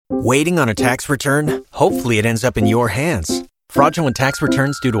Waiting on a tax return? Hopefully it ends up in your hands. Fraudulent tax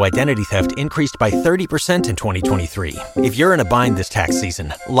returns due to identity theft increased by 30% in 2023. If you're in a bind this tax season,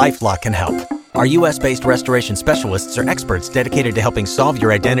 LifeLock can help. Our U.S.-based restoration specialists are experts dedicated to helping solve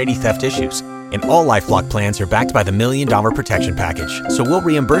your identity theft issues. And all LifeLock plans are backed by the $1 Million Protection Package. So we'll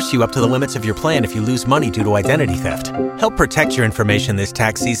reimburse you up to the limits of your plan if you lose money due to identity theft. Help protect your information this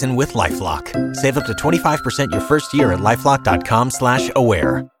tax season with LifeLock. Save up to 25% your first year at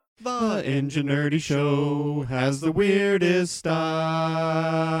LifeLock.com/aware. The Enginerdy Show has the weirdest style.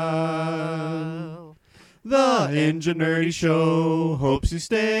 The Enginerdy Show hopes you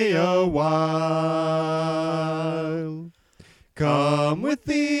stay a while. Come with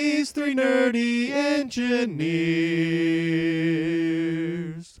these three nerdy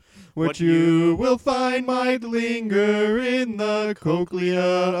engineers. What you will find might linger in the cochlea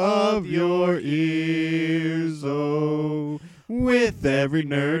of your ears. Oh, with every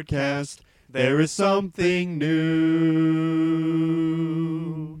nerdcast, there is something new.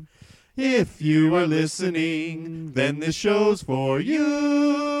 If you are listening, then this show's for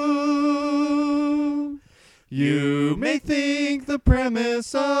you. You may think the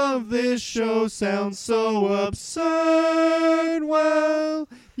premise of this show sounds so absurd. Well,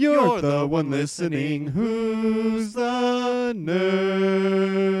 you're the one listening who's the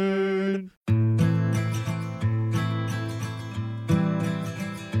nerd.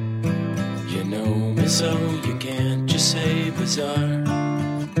 You know me so you can't just say bizarre.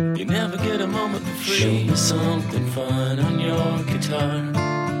 You never get a moment for free. Show me something fun on your guitar.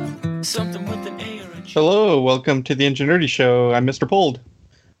 Something with an A or a G. Hello, welcome to the Enginerdy Show. I'm Mr. Pold.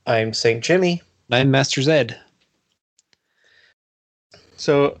 I'm St. Jimmy. I'm Master Zed.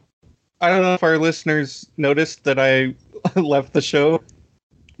 So, I don't know if our listeners noticed that I left the show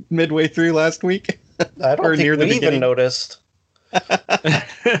midway through last week. I don't think we even noticed.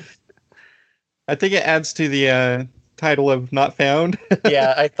 I think it adds to the title of Not Found.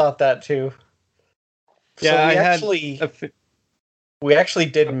 Yeah, I thought that too. Yeah, so we actually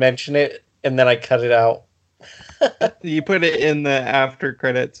did mention it, and then I cut it out. You put it in the after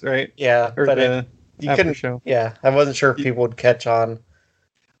credits, right? Yeah, or but the you after couldn't. Show. Yeah, I wasn't sure if people would catch on.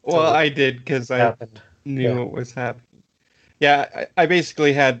 Well, I did because I knew what was happening. Yeah, I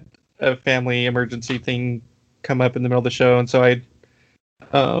basically had a family emergency thing come up in the middle of the show, and so I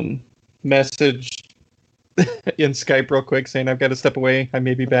messaged in Skype real quick saying I've got to step away. I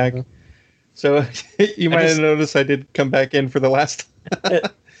may be back. Mm-hmm. So you might have noticed I did come back in for the last.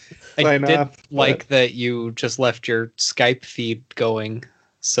 I did like that you just left your Skype feed going.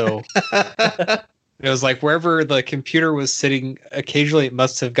 So it was like wherever the computer was sitting, occasionally it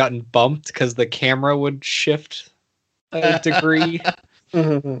must have gotten bumped because the camera would shift a degree.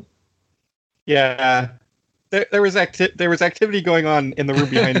 Yeah. There was activity going on in the room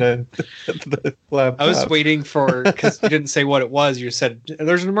behind the laptop. I was waiting for, because you didn't say what it was. You said,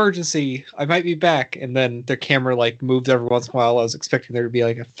 there's an emergency. I might be back. And then the camera like moved every once in a while. I was expecting there to be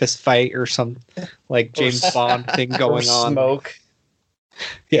like a fist fight or some like James Bond thing going on. Smoke.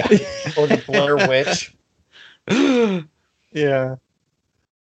 Yeah. Or the Blair Witch. Yeah.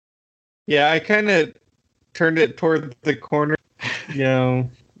 Yeah, I kind of turned it toward the corner,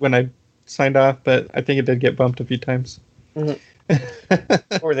 when I signed off, but I think it did get bumped a few times.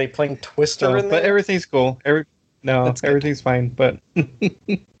 Mm-hmm. Or were they playing Twister in there? But everything's cool. Everything's fine. But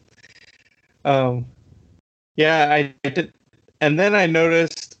yeah, I did. And then I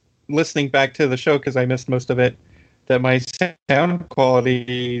noticed, listening back to the show, because I missed most of it, that my sound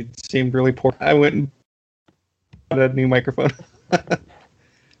quality seemed really poor. I went and bought a new microphone.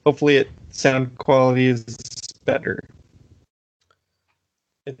 Hopefully sound quality is better.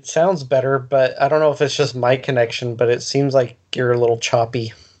 It sounds better, but I don't know if it's just my connection, but it seems like you're a little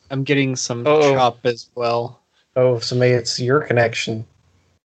choppy. I'm getting some chop as well. Oh, so maybe it's your connection.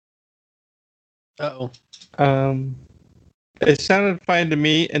 Uh-oh. It sounded fine to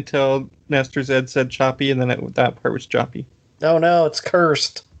me until Master Zed said choppy, and then that part was choppy. Oh no, it's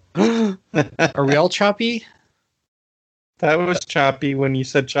cursed. Are we all choppy? That was choppy when you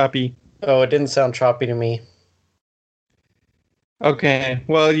said choppy. Oh, it didn't sound choppy to me. Okay,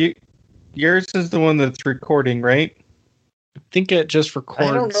 well, yours is the one that's recording, right? I think it just records.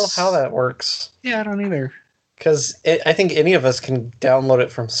 I don't know how that works. Yeah, I don't either. Because I think any of us can download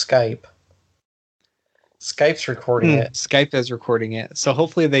it from Skype. Skype's recording it. Skype is recording it. So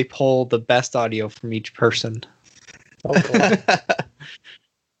hopefully they pull the best audio from each person. Hopefully.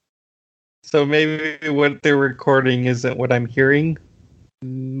 So maybe what they're recording isn't what I'm hearing?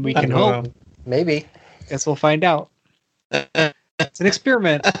 We can hope. Maybe. Guess we'll find out. It's an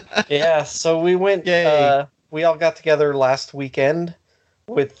experiment. Yeah, so we went, we all got together last weekend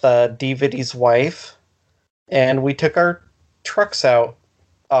with DVD's wife, and we took our trucks out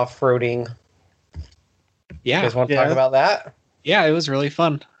off-roading. You Yeah. guys want to talk about that? Yeah, it was really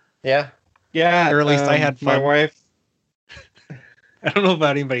fun. Yeah. Yeah, Or at least I had fun. My wife. I don't know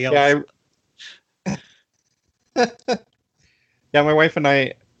about anybody else. Yeah, my wife and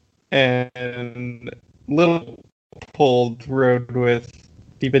I and Little pulled road with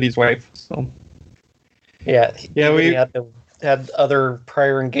DVD's wife. So Yeah. Yeah, we had other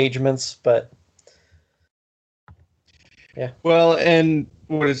prior engagements, but yeah. Well, and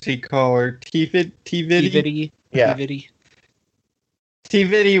what does he call her? T-Viddy. Yeah. T-Viddy.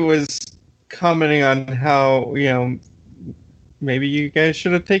 T-Viddy was commenting on how, maybe you guys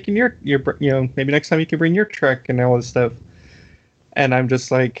should have taken your maybe next time you could bring your truck and all this stuff. And I'm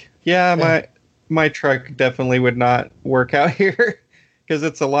just like, yeah, my truck definitely would not work out here because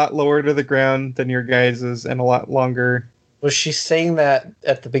it's a lot lower to the ground than your guys's and a lot longer. Was she saying that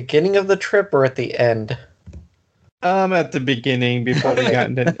at the beginning of the trip or at the end? At the beginning, before we got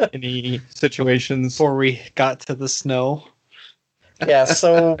into any situations. Before we got to the snow. Yeah,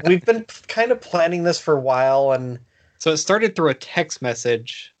 so we've been kind of planning this for a while, and so it started through a text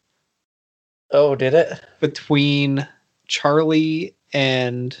message. Oh, did it? Between Charlie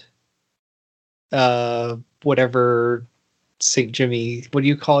and whatever St. Jimmy, what do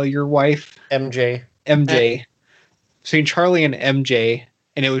you call your wife? MJ. MJ. Between Charlie and MJ,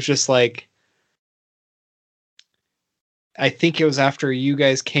 and it was just like, I think it was after you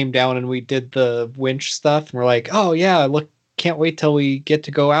guys came down and we did the winch stuff, and we're like, oh yeah, look, can't wait till we get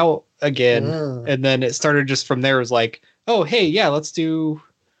to go out again. And then it started just from there. It was like, oh hey, yeah, let's do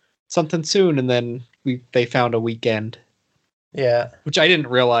something soon. And then they found a weekend. Yeah. Which I didn't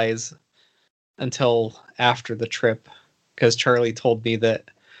realize until after the trip, because Charlie told me that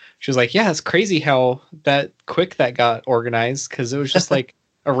she was like, yeah, it's crazy how that quick that got organized, because it was just like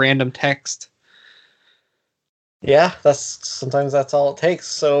a random text. Yeah, sometimes that's all it takes.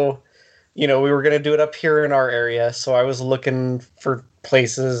 So, we were going to do it up here in our area. So I was looking for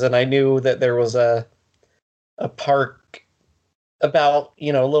places, and I knew that there was a park about,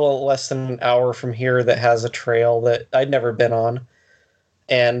 a little less than an hour from here that has a trail that I'd never been on.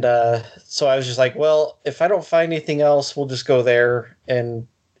 And so I was just like, well, if I don't find anything else, we'll just go there. And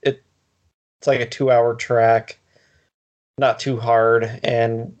it's like a 2-hour track, not too hard.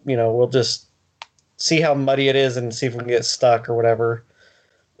 And, we'll just see how muddy it is and see if we can get stuck or whatever.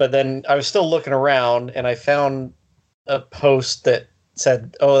 But then I was still looking around, and I found a post that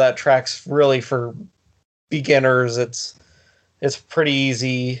said, oh, that track's really for beginners. It's pretty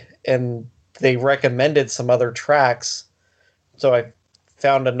easy. And they recommended some other tracks. So I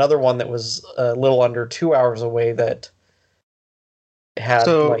found another one that was a little under 2 hours away that had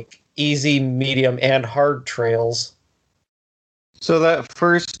like easy, medium, and hard trails. So that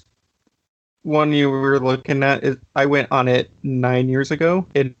first one you were looking at, I went on it 9 years ago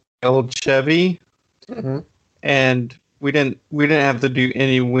in old Chevy, and we didn't have to do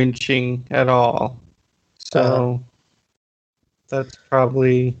any winching at all. So that's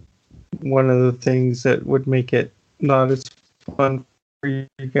probably one of the things that would make it not as fun for you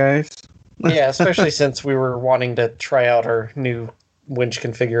guys. Yeah, especially since we were wanting to try out our new winch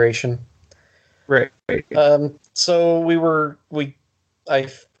configuration. Right. So I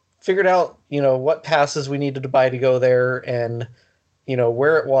figured out, what passes we needed to buy to go there, and,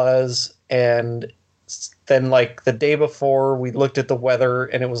 where it was. And then like the day before, we looked at the weather,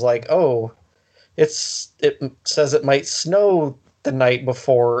 and it was like, oh, it says it might snow the night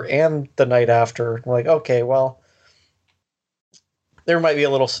before and the night after. I'm like, okay, well, there might be a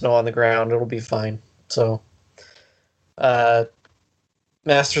little snow on the ground. It'll be fine. So,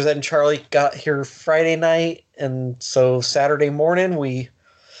 Masters Ed and Charlie got here Friday night, and so Saturday morning we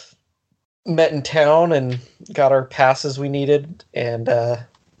met in town and got our passes we needed, and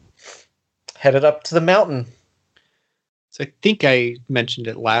headed up to the mountain. So I think I mentioned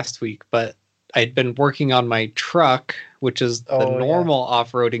it last week, but I'd been working on my truck, which is the normal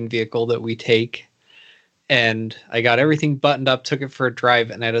off-roading vehicle that we take. And I got everything buttoned up, took it for a drive,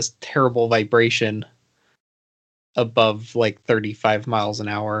 and I had a terrible vibration above like 35 miles an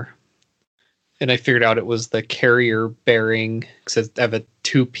hour. And I figured out it was the carrier bearing, because I have a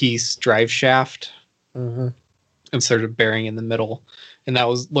 2-piece drive shaft instead of bearing in the middle. And that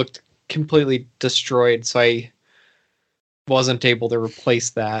looked completely destroyed, so I wasn't able to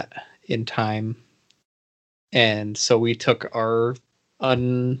replace that in time. And so we took our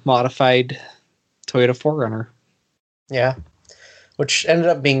unmodified Toyota 4Runner. Yeah, which ended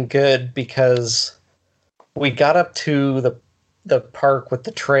up being good because we got up to the park with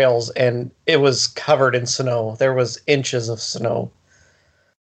the trails, and it was covered in snow. There was inches of snow.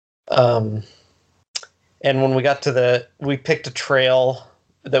 And when we got to we picked a trail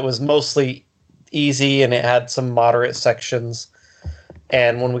that was mostly easy and it had some moderate sections.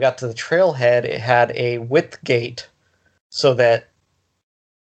 And when we got to the trailhead, it had a width gate so that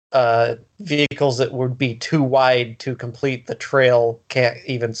vehicles that would be too wide to complete the trail can't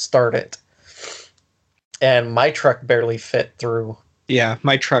even start it. And my truck barely fit through. Yeah,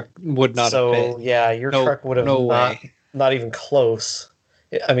 my truck would not have fit. So, yeah, your truck would have not even close.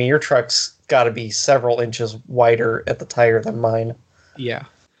 I mean, your truck's got to be several inches wider at the tire than mine. Yeah.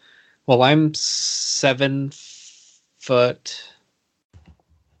 Well, I'm 7'8".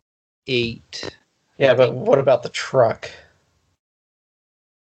 Yeah, but what about the truck?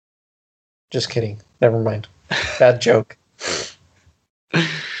 Just kidding. Never mind. Bad joke. I'm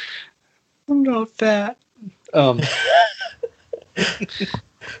not fat.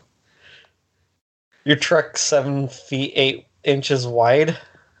 Your truck's 7 feet 8 inches wide?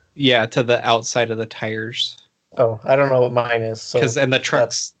 Yeah, to the outside of the tires. Oh, I don't know what mine is. And the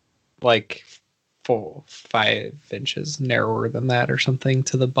truck's like 5 inches narrower than that or something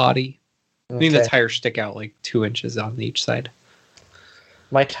to the body. Okay. I think the tires stick out like 2 inches on each side.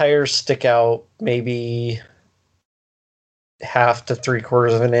 My tires stick out maybe 1/2 to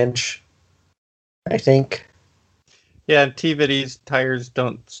 3/4 of an inch, I think. Yeah, TVD's tires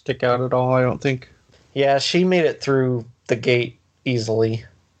don't stick out at all, I don't think. Yeah, she made it through the gate easily.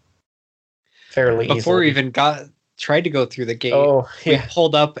 Fairly easily. Before we even tried to go through the gate, we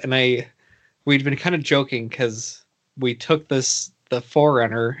pulled up and we'd been kind of joking because we took the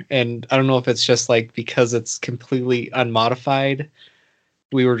 4Runner, and I don't know if it's just like because it's completely unmodified,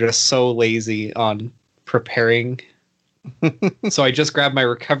 we were just so lazy on preparing. So I just grabbed my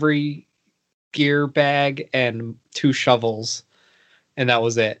recovery gear bag and 2 shovels, and that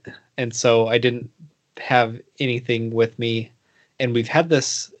was it. And so I didn't have anything with me, and we've had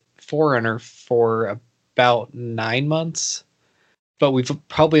this 4Runner for about 9 months, but we've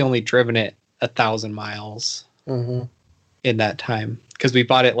probably only driven it 1,000 miles in that time because we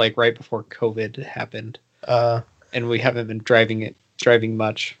bought it like right before COVID happened, and we haven't been driving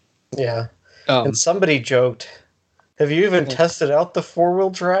much. Yeah. And somebody joked, have you even tested out the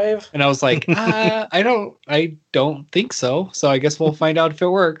 4-wheel drive? And I was like, I don't think so. So I guess we'll find out if it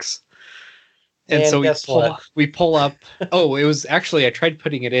works. And so we pull up. Oh, it was actually, I tried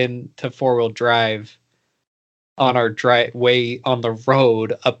putting it in to 4-wheel drive on our way on the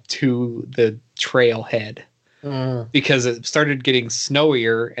road up to the trailhead because it started getting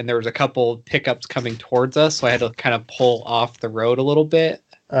snowier and there was a couple pickups coming towards us. So I had to kind of pull off the road a little bit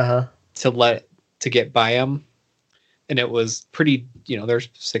to get by them. And it was pretty, there's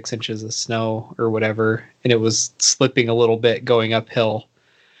 6 inches of snow or whatever. And it was slipping a little bit going uphill.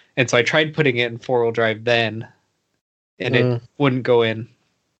 And so I tried putting it in 4-wheel drive then, and it wouldn't go in.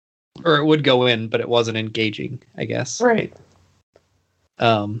 Or it would go in, but it wasn't engaging, I guess. Right.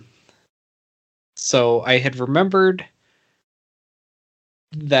 So I had remembered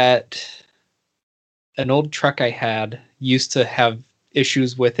that an old truck I had used to have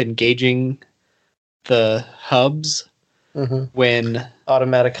issues with engaging the hubs when...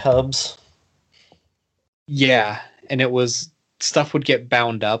 Automatic hubs. Yeah, and it was... Stuff would get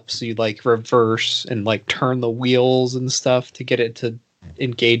bound up, so you'd like reverse and like turn the wheels and stuff to get it to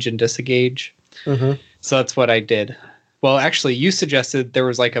engage and disengage. So that's what I did. Well, actually, you suggested there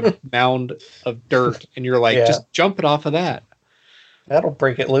was like a mound of dirt, and you're like, just jump it off of that. That'll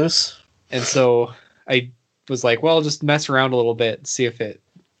break it loose. And so I was like, well, just mess around a little bit and see if it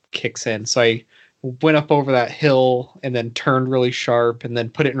kicks in. So I went up over that hill and then turned really sharp and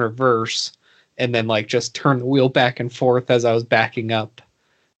then put it in reverse. And then like just turn the wheel back and forth as I was backing up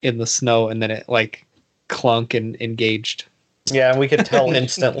in the snow, and then it like clunk and engaged. Yeah, and we could tell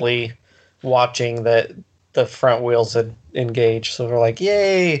instantly watching that the front wheels had engaged. So we're like,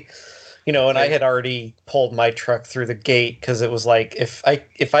 yay! And I had already pulled my truck through the gate because it was like if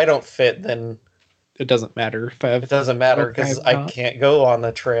I don't fit, then it doesn't matter. It doesn't matter because I can't go on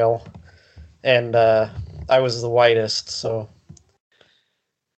the trail, and I was the widest, so.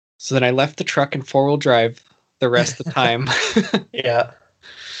 So then I left the truck in 4-wheel drive the rest of the time. Yeah.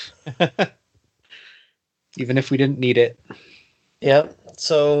 Even if we didn't need it. Yep.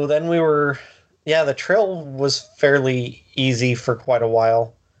 So then the trail was fairly easy for quite a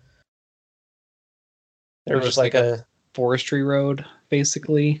while. There was like a forestry road,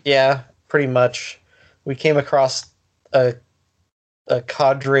 basically. Yeah, pretty much. We came across a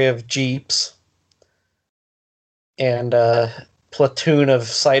cadre of Jeeps and platoon of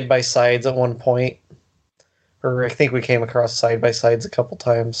side-by-sides at one point. Or I think we came across side-by-sides a couple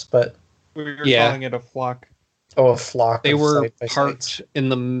times, but... We were calling it a flock. Oh, a flock. They of were side-by-sides. parked in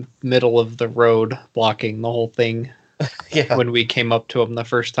the middle of the road, blocking the whole thing. Yeah. When we came up to them the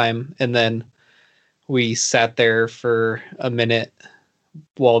first time, and then we sat there for a minute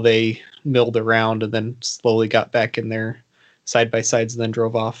while they milled around, and then slowly got back in their side by sides, and then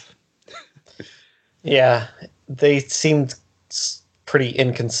drove off. Yeah, they seemed pretty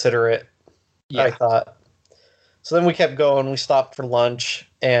inconsiderate. Yeah. I thought. So then we kept going. We stopped for lunch,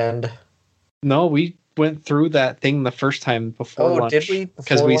 and No, we went through that thing the first time before lunch. Did we?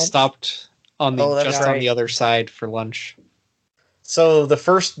 Because we lunch? stopped on the that's on right. the other side for lunch. So the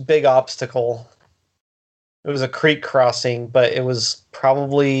first big obstacle, it was a creek crossing, but it was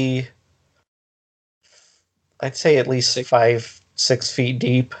probably, I'd say at least 5-6 feet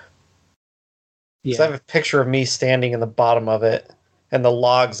deep. Yeah. So I have a picture of me standing in the bottom of it, and the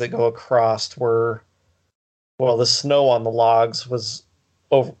logs that go across were, well, the snow on the logs was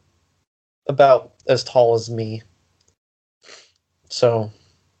over about as tall as me. So,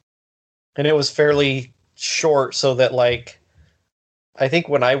 and it was fairly short, so that like, I think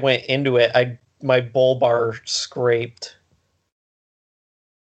when I went into it, my bull bar scraped,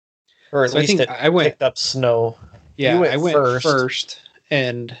 or at least I picked up snow. Yeah, I went first,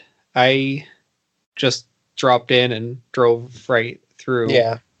 and I just dropped in and drove right through.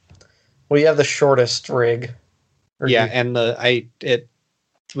 Yeah. Well, you have the shortest rig. Yeah, and it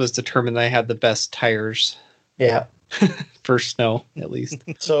was determined that I had the best tires. Yeah. For snow, at least.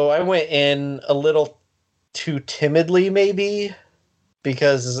 So I went in a little too timidly, maybe,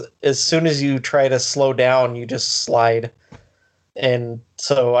 because as soon as you try to slow down, you just slide. And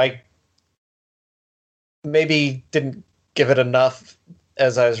so I maybe didn't give it enough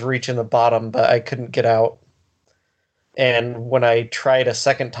as I was reaching the bottom, but I couldn't get out. And when I tried a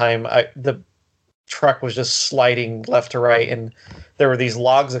second time, the truck was just sliding left to right, and there were these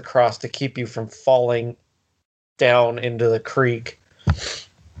logs across to keep you from falling down into the creek.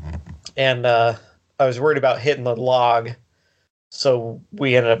 And I was worried about hitting the log, so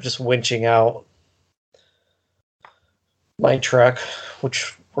we ended up just winching out my truck,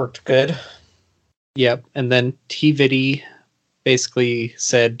 which worked good. Yep, and then T-Viddy basically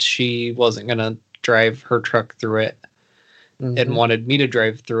said she wasn't going to drive her truck through it and wanted me to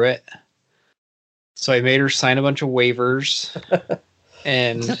drive through it. So I made her sign a bunch of waivers,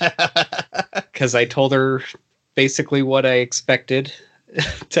 and because I told her basically what I expected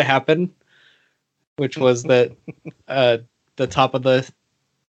to happen, which was that the top of the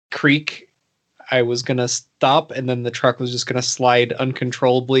creek, I was going to stop, and then the truck was just going to slide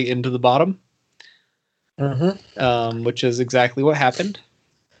uncontrollably into the bottom. Which is exactly what happened.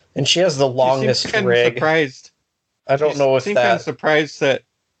 And she has the longest rig. Surprised. I don't know if Kind of surprised that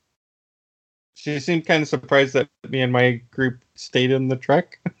she seemed kind of surprised that me and my group stayed in the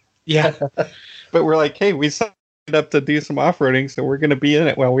truck. Yeah. But we're like, hey, we signed up to do some off-roading, so we're going to be in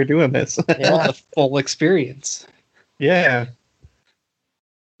it while we're doing this. Yeah. The full experience. Yeah.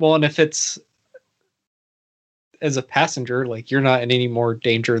 Well, and if it's as a passenger, like, you're not in any more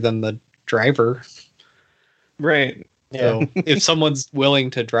danger than the driver. Right. So if someone's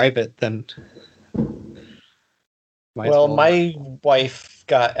willing to drive it, then my wife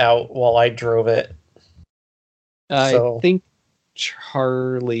got out while I drove it. I think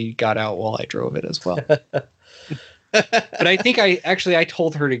Charlie got out while I drove it as well. But I think I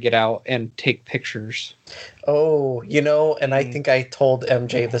told her to get out and take pictures. Oh, and I think I told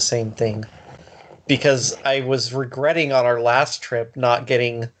MJ the same thing, because I was regretting on our last trip not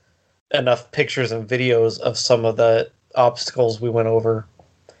getting enough pictures and videos of some of the obstacles we went over.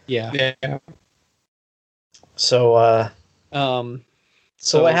 Yeah. So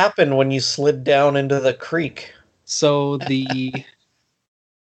what happened when you slid down into the creek? So I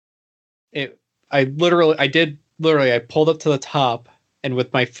pulled up to the top, and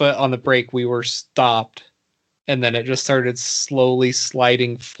with my foot on the brake, we were stopped, and then it just started slowly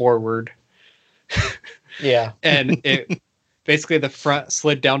sliding forward. Yeah. And it basically, the front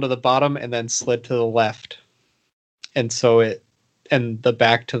slid down to the bottom and then slid to the left. And so and the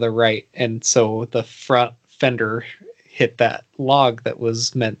back to the right. And so the front fender hit that log that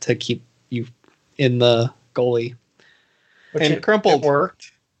was meant to keep you in the gully. And crumpled. It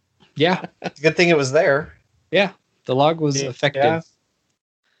worked. Yeah. It's a good thing it was there. Yeah. The log was effective. Yeah.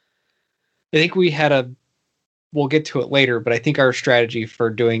 I think we'll get to it later, but I think our strategy for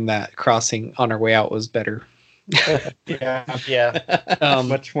doing that crossing on our way out was better. Yeah.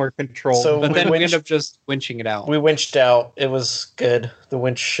 Much more control. So but then we ended up just winching it out. We winched out. It was good. The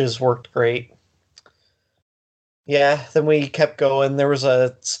winches worked great. Yeah, then we kept going. There was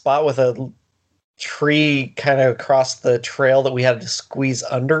a spot with a tree kind of across the trail that we had to squeeze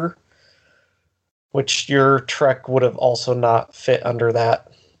under. Which your truck would have also not fit under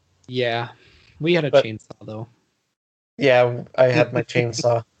that. Yeah. We had a chainsaw, though. Yeah, I had my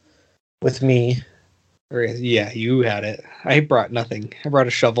chainsaw with me. Or, yeah, you had it. I brought nothing. I brought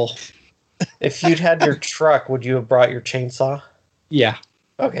a shovel. If you'd had your truck, would you have brought your chainsaw? Yeah.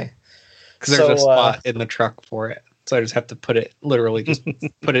 Okay. Because there's a spot in the truck for it. So I just have to put it, literally just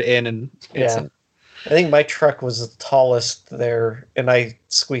put it in and yeah. I think my truck was the tallest there, and I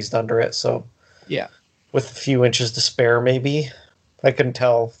squeezed under it, so... Yeah. With a few inches to spare, maybe. I couldn't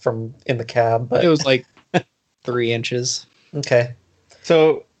tell from in the cab, but... It was like 3 inches. Okay.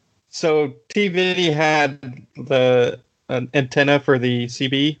 So TVD had the antenna for the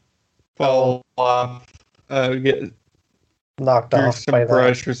CB fall off, get knocked off some by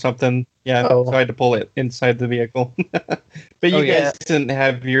brush or something. Yeah, so I had to pull it inside the vehicle. But you guys didn't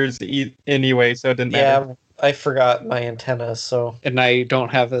have yours anyway, so it didn't matter. Yeah, I forgot my antenna, so... And I don't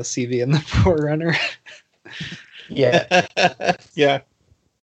have a CV in the Forerunner. Yeah. Yeah.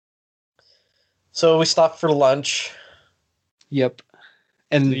 So we stopped for lunch. Yep.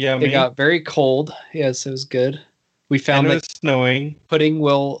 And Yummy. it got very cold. Yes, it was good. We found and it that was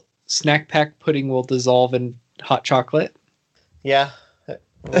snowing. Snack pack pudding will dissolve in hot chocolate. Yeah.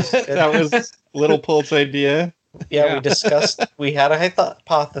 That was Little Pul's idea. Yeah, we discussed, we had a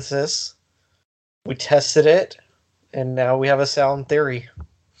hypothesis. We tested it, and now we have a sound theory.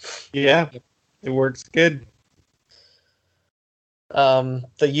 Yeah, it works good. The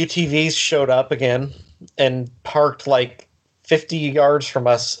UTVs showed up again and parked like 50 yards from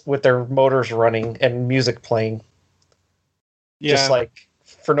us with their motors running and music playing. Yeah. Just like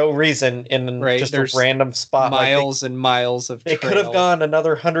for no reason in just a random spot. Miles and miles of trail. They could have gone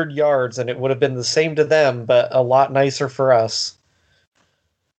another 100 yards and it would have been the same to them, but a lot nicer for us.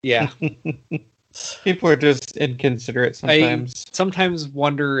 Yeah. People are just inconsiderate sometimes. I sometimes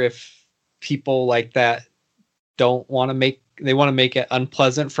wonder if people like that don't want to make it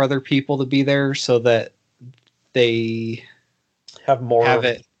unpleasant for other people to be there so that they have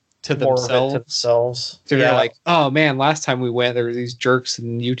it to themselves. So they're like, oh man, last time we went, there were these jerks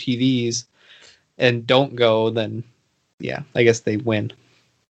and UTVs, and don't go, then yeah, I guess they win.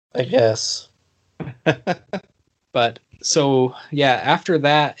 I guess. But so yeah, after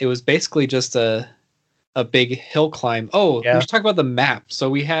that, it was basically just a big hill climb. Oh, yeah. We should talk about the map. So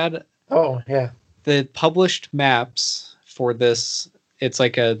we had the published maps for this. It's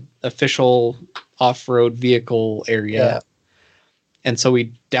like a official off-road vehicle area. Yeah. And so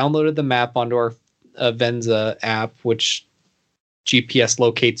we downloaded the map onto our Venza app, which GPS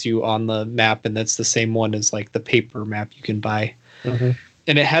locates you on the map, and that's the same one as like the paper map you can buy. Mm-hmm.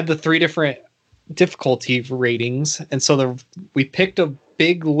 And it had the 3 different difficulty ratings, and so we picked a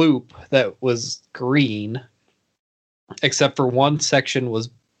big loop that was green, except for one section was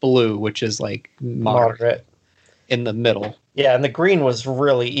blue, which is like moderate in the middle. Yeah, and the green was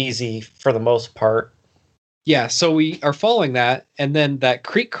really easy for the most part. Yeah, so we are following that, and then that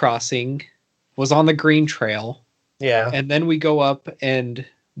creek crossing was on the green trail. Yeah. And then we go up, and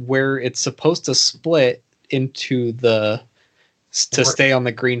where it's supposed to split into to stay on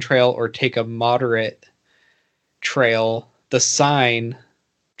the green trail or take a moderate trail, the sign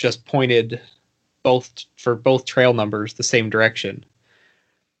just pointed for both trail numbers the same direction,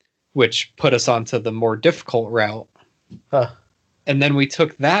 which put us onto the more difficult route. Huh. And then we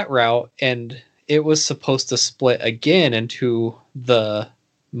took that route, and it was supposed to split again into the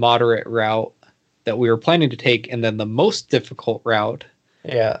moderate route that we were planning to take, and then the most difficult route.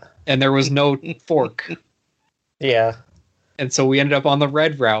 Yeah. And there was no fork. Yeah. And so we ended up on the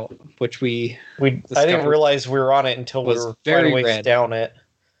red route, which I didn't realize we were on it until we were quite a ways down it.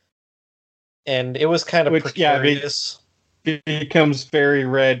 And it was kind of precarious. It becomes very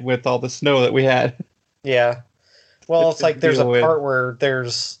red with all the snow that we had. Yeah. Well, it's like there's a part where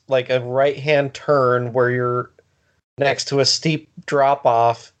there's like a right-hand turn where you're next to a steep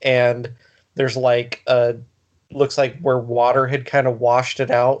drop-off, and there's like looks like where water had kind of washed it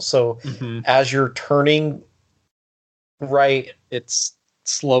out. So as you're turning right, it's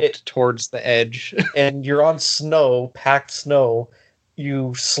sloped towards the edge. And you're on snow, packed snow.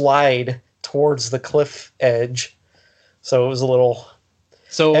 You slide towards the cliff edge. So it was a little...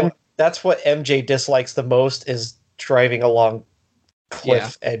 So that's what MJ dislikes the most, is driving along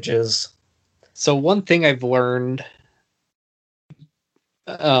cliff edges. So one thing I've learned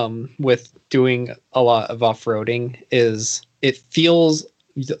with doing a lot of off-roading is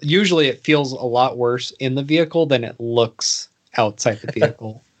usually it feels a lot worse in the vehicle than it looks outside the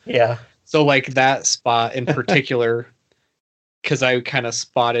vehicle. Yeah. So like that spot in particular, because I kind of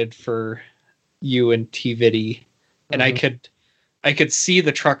spotted for you and TVD, and I could I could see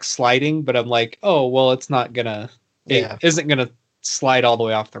the truck sliding, but I'm like, oh, well, it isn't gonna slide all the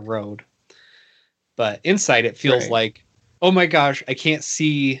way off the road. But inside it feels like, oh my gosh, I can't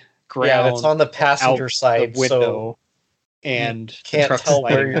see ground. Yeah, it's on the passenger side, the window, so and you can't tell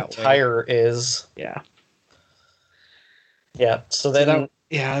where your tire is. Yeah. Yeah. So then,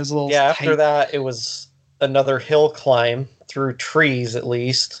 it was a little after that, it was another hill climb through trees, at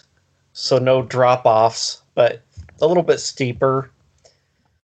least. So no drop offs, but a little bit steeper.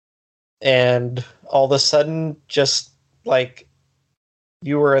 And all of a sudden, just like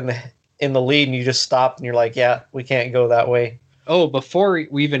you were in the lead, and you just stopped, and you're like, "Yeah, we can't go that way." Oh, before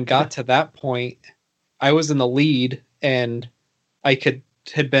we even got to that point, I was in the lead, and I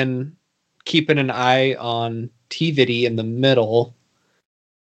had been keeping an eye on T-Viddy in the middle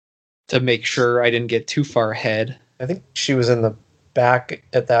to make sure I didn't get too far ahead. I think she was in the back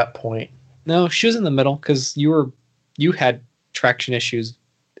at that point. No, she was in the middle because you had traction issues.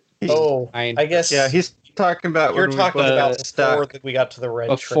 I guess. Yeah, he's talking about. You're talking about before we got to the red.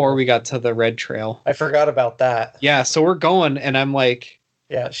 Before we got to the red trail. I forgot about that. Yeah, so we're going, and I'm like,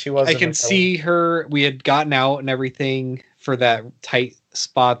 yeah, she was. I can see her. We had gotten out and everything for that tight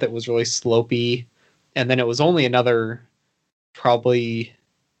spot that was really slopey, and then it was only another probably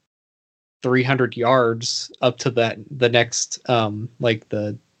 300 yards up to the next like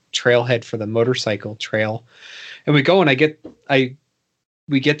the trailhead for the motorcycle trail, and we go, and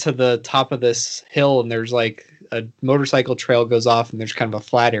we get to the top of this hill, and there's like a motorcycle trail goes off, and there's kind of a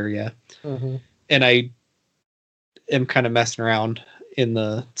flat area, and I am kind of messing around in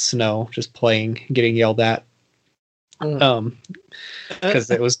the snow, just playing, getting yelled at, because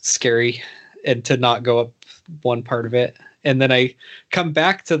it was scary and to not go up one part of it. And then I come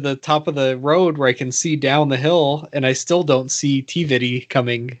back to the top of the road where I can see down the hill, and I still don't see T-Viddy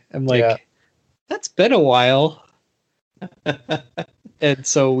coming. I'm like, that's been a while. And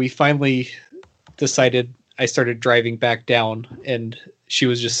so we finally decided, I started driving back down, and she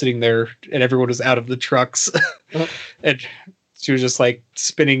was just sitting there, and everyone was out of the trucks. And she was just like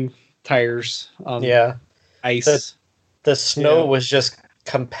spinning tires on ice. The snow was just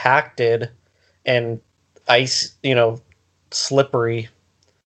compacted and ice, slippery.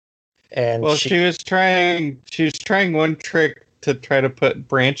 And she was trying one trick to try to put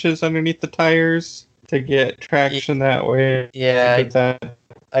branches underneath the tires to get traction that way. Yeah,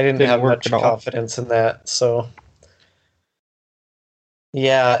 I didn't have much confidence in that. So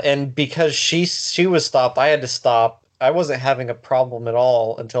yeah, and because she was stopped, I had to stop. I wasn't having a problem at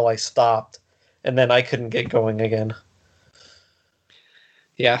all until I stopped, and then I couldn't get going again.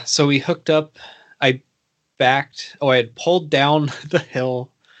 Yeah, so we hooked up. I backed. I had pulled down the hill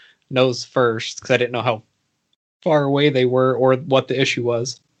nose first because I didn't know how far away they were or what the issue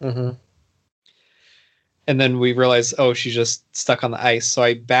was. Mm-hmm. And then we realized, she's just stuck on the ice. So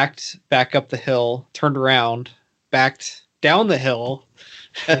I backed back up the hill, turned around, backed down the hill,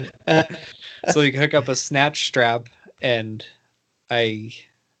 so we could hook up a snatch strap, and I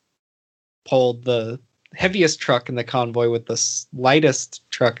pulled the heaviest truck in the convoy with the lightest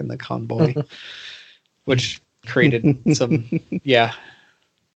truck in the convoy, which created some,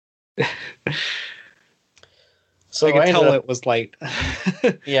 So I could tell it was light.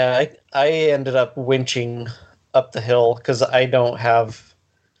 Yeah, I ended up winching up the hill because I don't have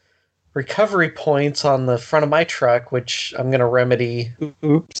recovery points on the front of my truck, which I'm going to remedy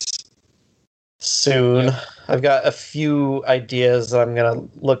soon. Yep. I've got a few ideas that I'm going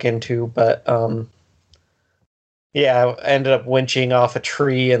to look into, but I ended up winching off a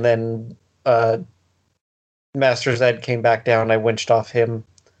tree, and then Master Zed came back down. I winched off him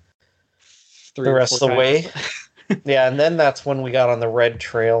the rest of the way. Yeah, and then that's when we got on the red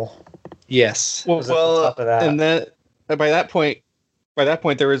trail. Yes. Well, top of that. And then by that point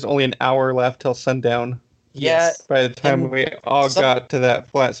there was only an hour left till sundown. Yeah. By the time we all got to that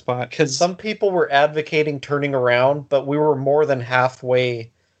flat spot. Because some people were advocating turning around, but we were more than halfway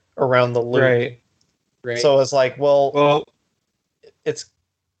around the loop. Right. So it's like, well, it's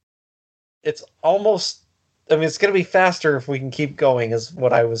almost. I mean, it's going to be faster if we can keep going, is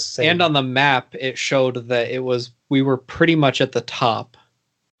what I was saying. And on the map, it showed that we were pretty much at the top.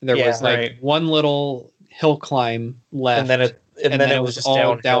 There was one little hill climb left, and then it was just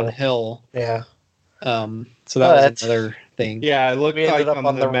all downhill. Yeah. So that was another thing. Yeah, it looked like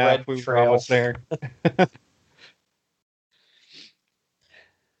on the map we were almost there.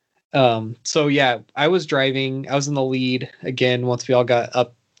 So yeah, I was driving. I was in the lead again once we all got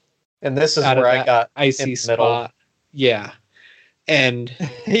up. And this is where I got icy spot. Yeah. And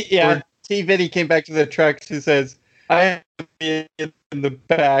T-Viddy came back to the truck. He says, I am in the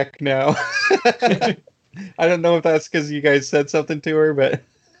back now. I don't know if that's because you guys said something to her, but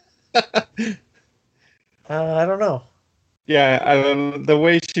I don't know. yeah, I don't, the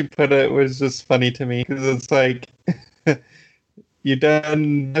way she put it was just funny to me because it's like you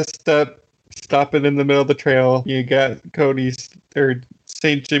done messed up stopping in the middle of the trail. You got Cody's or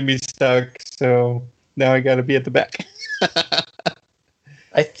St. Jimmy stuck, so now I got to be at the back.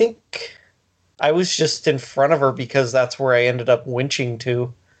 I think I was just in front of her because that's where I ended up winching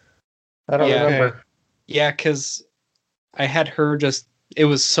to. I don't remember. Yeah, because I had her just... It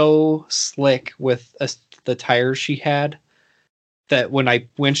was so slick with the tires she had that when I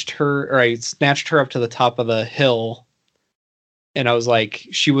winched her, or I snatched her up to the top of the hill, and I was like,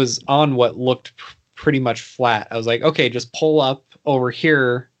 she was on what looked pretty much flat. I was like, okay, just pull up over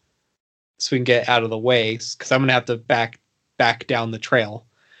here so we can get out of the way, because I'm going to have to back down the trail.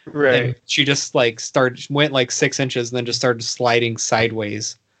 Right. And she just like went like 6 inches and then just started sliding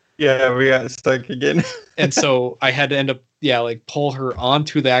sideways. Yeah, we got stuck again. And so I had to end up, like pull her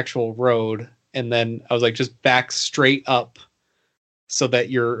onto the actual road. And then I was like, just back straight up so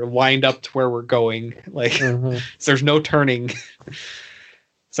that you're lined up to where we're going. Like, so there's no turning.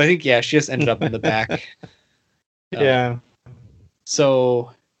 So I think, she just ended up in the back. Yeah.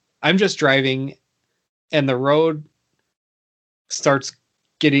 So I'm just driving and the road starts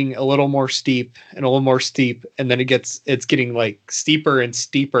getting a little more steep and a little more steep. And then it's getting like steeper and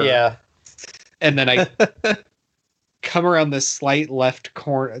steeper. Yeah. And then I come around this slight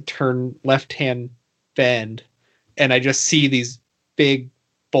left-hand bend, and I just see these big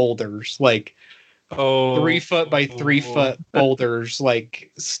boulders, like 3 foot by 3 foot boulders,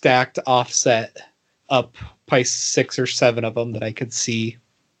 like stacked offset up, probably 6 or 7 of them that I could see.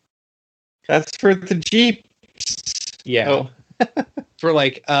 That's for the Jeep. Yeah. Oh. For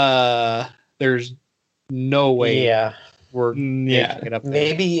like, there's no way we're making it up there.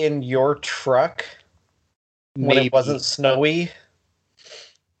 Maybe in your truck when it wasn't snowy.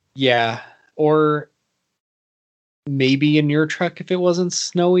 Yeah. Or maybe in your truck if it wasn't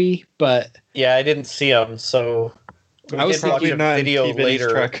snowy, but yeah, I didn't see them, so I was watching thinking a video later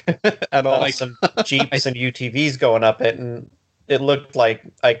truck at all. like some Jeeps and UTVs going up it, and it looked like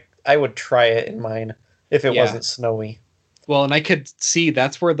I would try it in mine if it wasn't snowy. Well, and I could see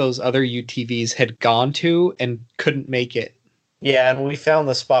that's where those other UTVs had gone to and couldn't make it. Yeah, and we found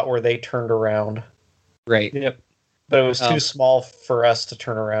the spot where they turned around. Right. Yep. But it was too small for us to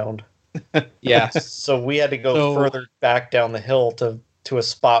turn around. Yeah. So we had to go further back down the hill to a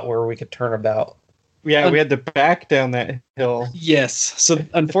spot where we could turn about. Yeah, we had to back down that hill. Yes. So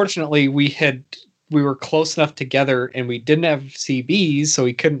unfortunately, we were close enough together and we didn't have CBs, so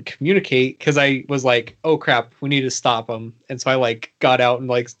we couldn't communicate because I was like, oh crap, we need to stop them. And so I like got out and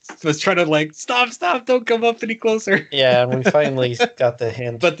like was trying to like, stop, don't come up any closer. Yeah, and we finally got the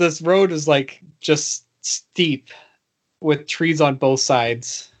hint. But this road is like just steep with trees on both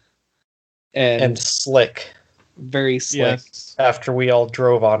sides. And slick. Very slick. Yes. After we all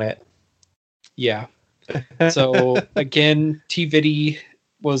drove on it. Yeah. So again, T-Viddy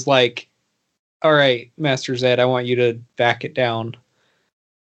was like, all right, Master Zed, I want you to back it down.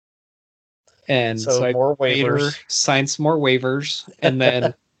 And so I made her sign some more waivers, and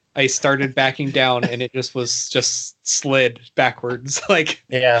then I started backing down, and it just slid backwards. Like,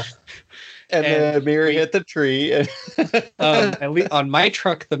 yeah. And the mirror hit the tree. At least on my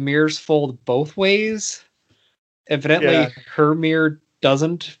truck, the mirrors fold both ways. Evidently, her mirror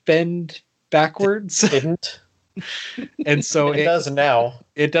doesn't bend backwards. It didn't. And so it does now.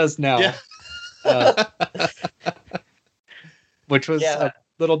 It does now. Yeah. Which was a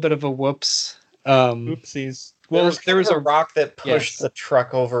little bit of a whoops. Oopsies. Well, there was a rock that pushed the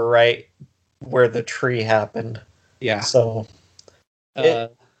truck over right where the tree happened. Yeah. So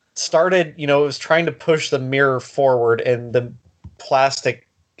it started, it was trying to push the mirror forward, and the plastic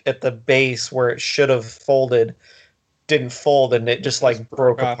at the base where it should have folded didn't fold, and it just like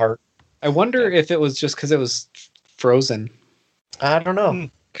broke apart. I wonder if it was just because it was frozen. I don't know.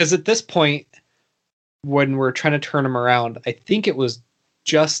 Because at this point, when we're trying to turn them around, I think it was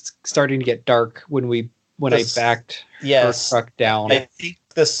just starting to get dark when I backed her truck down. I think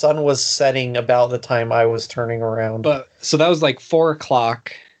the sun was setting about the time I was turning around. But so that was like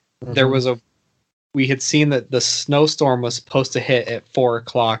 4:00. Mm-hmm. There was we had seen that the snowstorm was supposed to hit at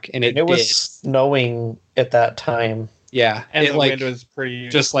 4:00, and it was snowing at that time. Yeah, and the wind was pretty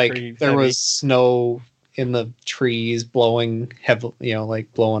there heavy. was snow in the trees blowing heavily,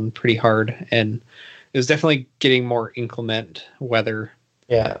 like blowing pretty hard, and it was definitely getting more inclement weather.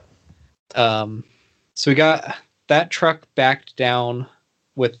 Yeah. So we got that truck backed down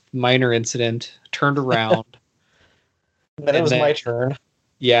with minor incident, turned around. Then it was my turn.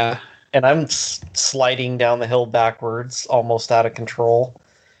 Yeah. and I'm sliding down the hill backwards, almost out of control,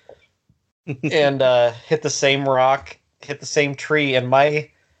 and hit the same rock, hit the same tree, and my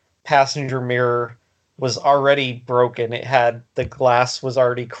passenger mirror was already broken. The glass was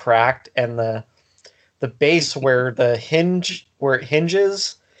already cracked, and the base where it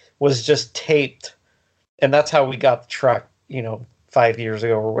hinges was just taped, and that's how we got the truck, 5 years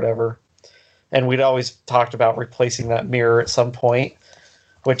ago or whatever. And we'd always talked about replacing that mirror at some point,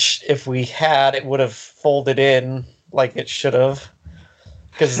 which if we had, it would have folded in like it should have.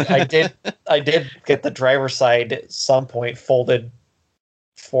 Because I did get the driver's side at some point folded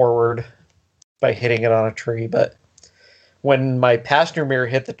forward by hitting it on a tree. But when my passenger mirror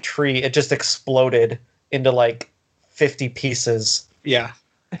hit the tree, it just exploded into like 50 pieces. Yeah.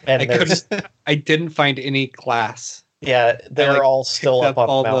 And I didn't find any glass. Yeah, they're all still up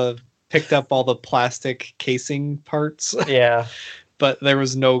on the mountain. Picked up all the plastic casing parts. Yeah. But there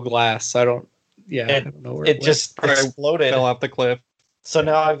was no glass. I don't know where it just exploded. Fell off the cliff. So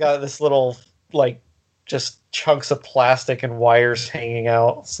now I've got this little, just chunks of plastic and wires hanging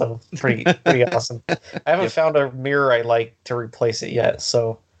out. So pretty awesome. I haven't found a mirror I like to replace it yet.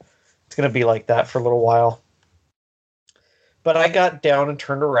 So it's going to be like that for a little while. But I got down and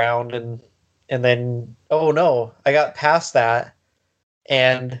turned around and then, oh no, I got past that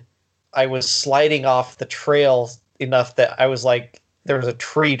and I was sliding off the trail enough that I was like, there was a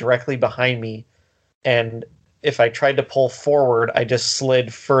tree directly behind me. And if I tried to pull forward, I just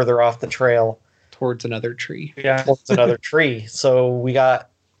slid further off the trail. Towards another tree. Yeah. Towards another tree. So we got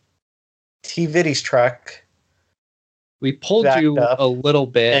T-Viddy's truck. We pulled you a little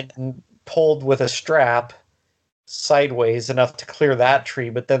bit. And pulled with a strap sideways enough to clear that tree,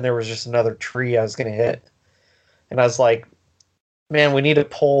 but then there was just another tree I was going to hit. And I was like, man, we need to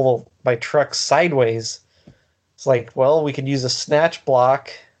pull my truck sideways. It's like, well, we could use a snatch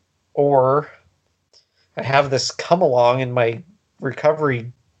block, or I have this come along in my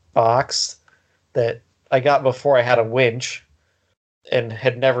recovery box that I got before I had a winch and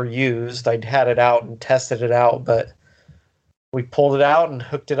had never used. I'd had it out and tested it out, but we pulled it out and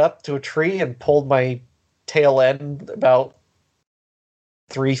hooked it up to a tree and pulled my tail end about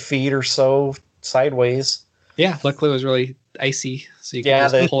 3 feet or so sideways. Yeah, luckily it was really icy, so you can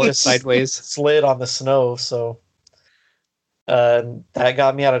just pull it sideways. Slid on the snow, so that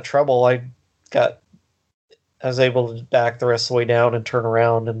got me out of trouble. I was able to back the rest of the way down and turn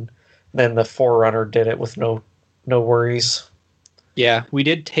around, and then the Forerunner did it with no worries. Yeah, we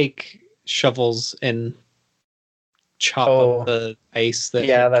did take shovels and chop up the ice.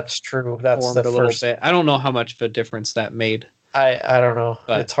 That's true. That's the little bit. I don't know how much of a difference that made. I don't know.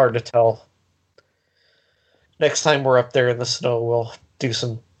 But it's hard to tell. Next time we're up there in the snow, we'll do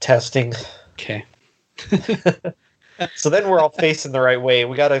some testing. Okay. So then we're all facing the right way.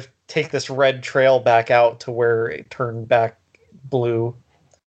 We got to take this red trail back out to where it turned back blue,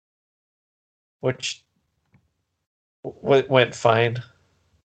 which went fine.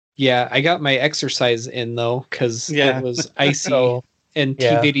 Yeah, I got my exercise in though, because it was icy, and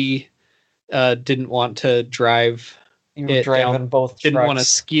T-Viddy didn't want to drive. You were driving both trucks. Didn't want to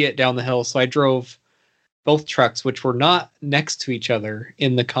ski it down the hill, so I drove both trucks, which were not next to each other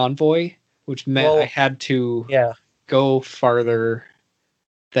in the convoy, which meant I had to go farther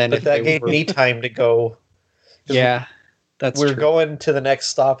than. But that gave me time to go. Yeah, we're going to the next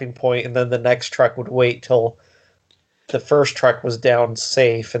stopping point, and then the next truck would wait till the first truck was down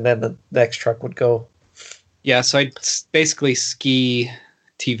safe, and then the next truck would go. Yeah, so I'd basically ski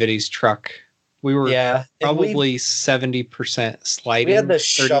T-Viddy's truck. We were probably 70% sliding, we had the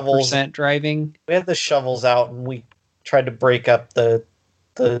 30% driving. We had the shovels out, and we tried to break up the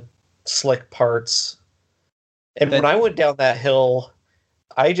slick parts. And when I went down that hill,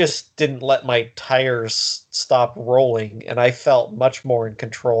 I just didn't let my tires stop rolling, and I felt much more in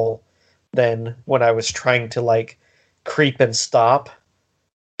control than when I was trying to creep and stop,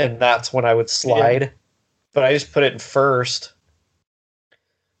 and that's when I would slide. Yeah. But I just put it in first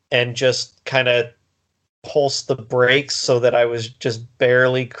and just kind of pulsed the brakes so that I was just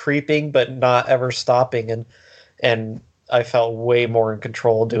barely creeping but not ever stopping, and I felt way more in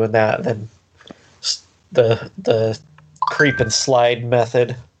control doing that than the creep and slide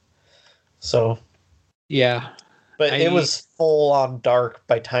method. So yeah, but it was full on dark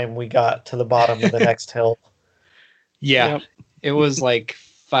by the time we got to the bottom of the next hill. Yeah, It was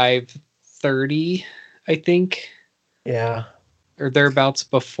 5:30, I think. Yeah. Or thereabouts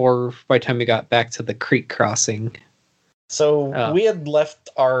by the time we got back to the creek crossing. So we had left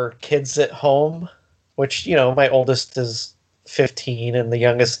our kids at home, which, my oldest is 15 and the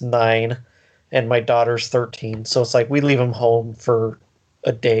youngest 9, and my daughter's 13. So it's we leave them home for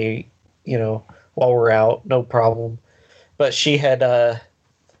a day while we're out, no problem. But she had,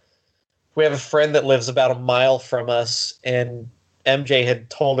 we have a friend that lives about a mile from us, and MJ had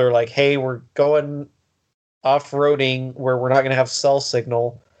told her, like, hey, we're going off-roading where we're not going to have cell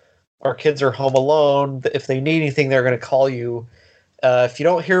signal. Our kids are home alone. If they need anything, they're going to call you. If you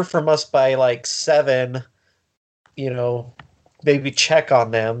don't hear from us by, like, 7, maybe check on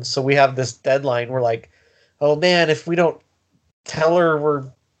them. So we have this deadline. We're like, oh, man, if we don't tell her we're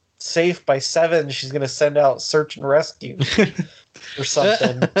safe by 7, she's going to send out search and rescue or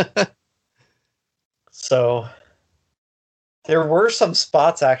something. So there were some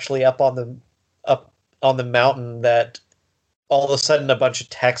spots actually up on the mountain that all of a sudden a bunch of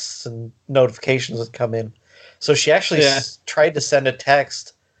texts and notifications would come in. So she actually tried to send a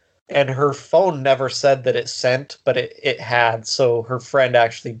text, and her phone never said that it sent, but it had. So her friend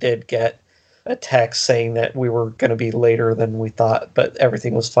actually did get a text saying that we were going to be later than we thought, but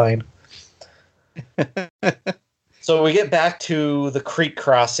everything was fine. So we get back to the creek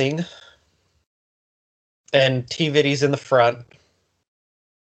crossing, and T-Viddy's in the front.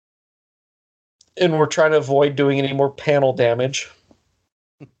 And we're trying to avoid doing any more panel damage.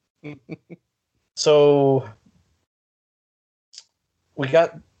 So we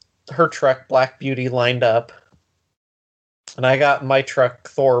got her truck, Black Beauty, lined up. And I got my truck,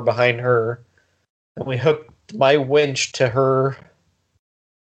 Thor, behind her. And we hooked my winch to her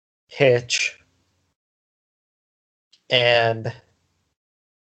hitch. And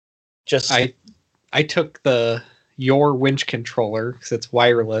just... I took your winch controller, because it's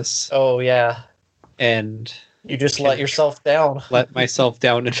wireless. Oh, yeah. And you just let yourself down. Let myself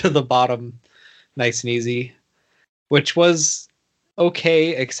down into the bottom nice and easy, which was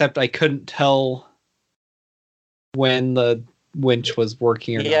okay, except I couldn't tell when the winch was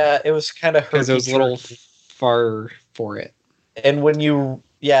working or not. Yeah, it was kind of because it was a little far for it. And when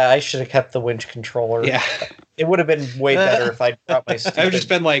I should have kept the winch controller. Yeah. It would have been way better if I'd brought my stupid... I would have just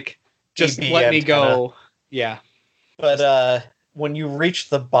been like, just BB let me antenna. go. Yeah. But when you reach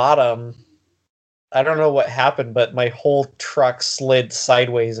the bottom, I don't know what happened, but my whole truck slid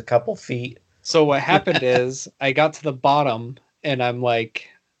sideways a couple feet. So what happened is I got to the bottom, and I'm like,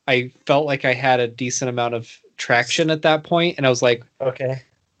 I felt like I had a decent amount of traction at that point, and I was like, okay,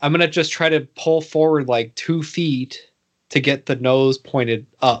 I'm gonna just try to pull forward like 2 feet to get the nose pointed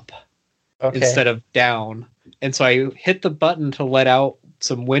up instead of down. And so I hit the button to let out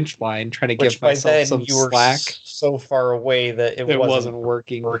some winch line, trying to give myself some slack. So far away that it wasn't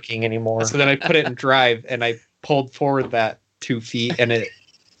working anymore. So then I put it in drive, and I pulled forward that 2 feet, and it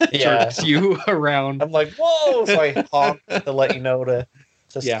jerks you around. I'm like, whoa! So I honked to let you know to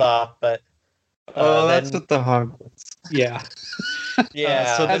stop. But that's what the honk was. Yeah.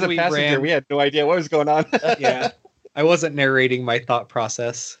 Yeah. So as a passenger, we had no idea what was going on. Yeah. I wasn't narrating my thought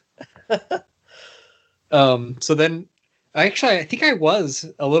process. So then, I think I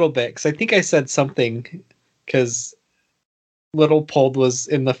was a little bit, because I think I said something, because Little Pold was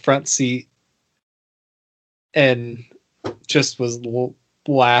in the front seat and just was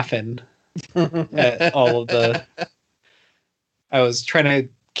laughing at all of the... I was trying to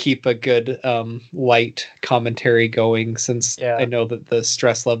keep a good light commentary going, since I know that the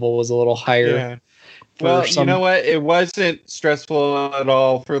stress level was a little higher. Yeah. Well, you know what? It wasn't stressful at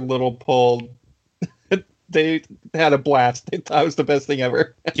all for Little Pold. They had a blast. They thought it was the best thing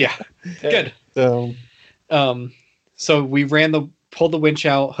ever. Yeah. Good. So we pulled the winch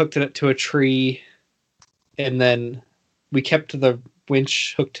out, hooked it to a tree, and then we kept the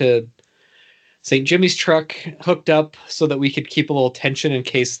winch hooked to St. Jimmy's truck, hooked up so that we could keep a little tension in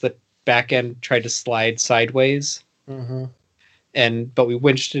case the back end tried to slide sideways. Mm-hmm. But we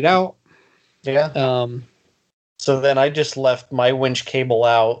winched it out. Yeah. So then I just left my winch cable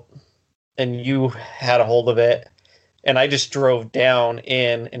out, and you had a hold of it, and I just drove down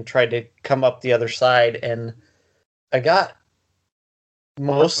in and tried to come up the other side, and I got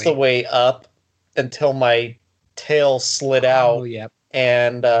most of the way up until my tail slid out. Oh, yeah.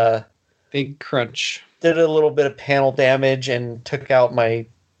 And big crunch. Did a little bit of panel damage and took out my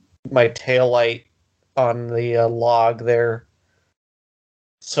tail light on the log there.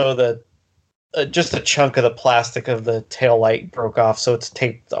 So the just a chunk of the plastic of the tail light broke off, so it's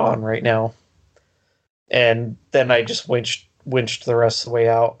taped on right now. And then I just winched the rest of the way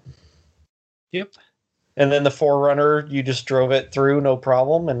out. Yep. And then the 4Runner, you just drove it through, no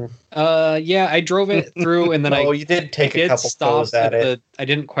problem. And I drove it through, and then you did take a couple goes at it. I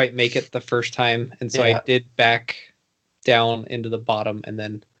didn't quite make it the first time, and so I did back down into the bottom, and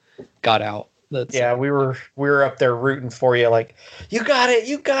then got out. We were up there rooting for you, like, you got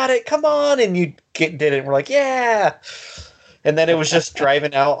it, come on, and you did it. And we're like, yeah. And then it was just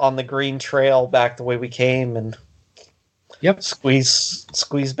driving out on the green trail back the way we came, and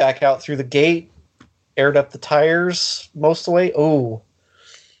squeeze back out through the gate, aired up the tires most of the way. Oh,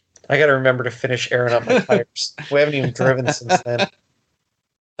 I got to remember to finish airing up my tires. We haven't even driven since then,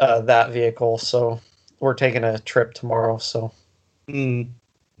 that vehicle. So we're taking a trip tomorrow. So, yeah.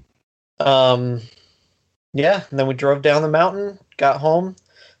 And then we drove down the mountain, got home.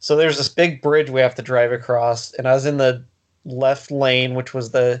 So there's this big bridge we have to drive across, and I was in the left lane, which was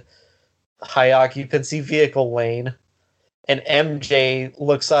the high occupancy vehicle lane. And MJ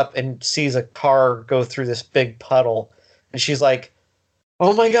looks up and sees a car go through this big puddle. And she's like,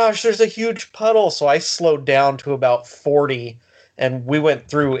 oh my gosh, there's a huge puddle. So I slowed down to about 40, and we went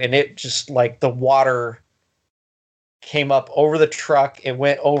through, and it just like the water came up over the truck. It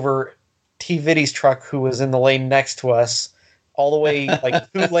went over T. Vitty's truck, who was in the lane next to us, all the way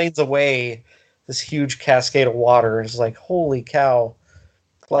like 2 lanes away. This huge cascade of water. It's like, holy cow.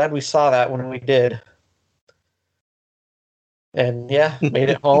 Glad we saw that when we did. And yeah, made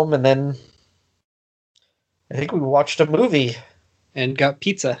it home, and then I think we watched a movie. And got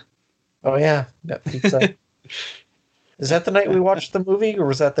pizza. Oh yeah, got pizza. Is that the night we watched the movie, or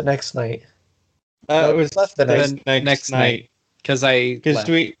was that the next night? It was left the next night. Because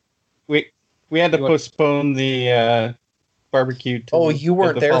we had to postpone the barbecue. To you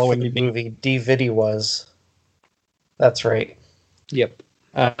weren't there for the evening. movie. D. Vitty was. That's right. Yep.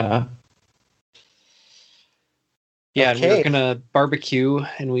 Yeah, and we were gonna barbecue,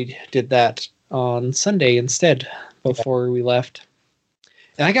 and we did that on Sunday instead before we left.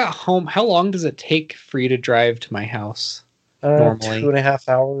 And I got home. How long does it take for you to drive to my house? Normally 2.5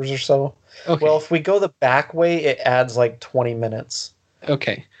 hours or so. Okay. Well, if we go the back way, it adds like 20 minutes.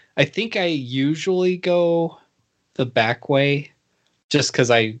 Okay. I think I usually go the back way just because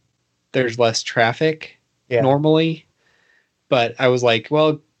there's less traffic normally. But I was like,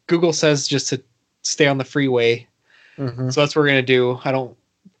 well, Google says just to stay on the freeway. Mm-hmm. So that's what we're going to do. I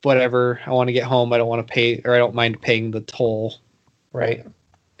want to get home. I don't want to pay, or I don't mind paying the toll. Right.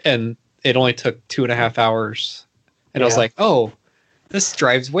 And it only took 2.5 hours. And I was like, oh, this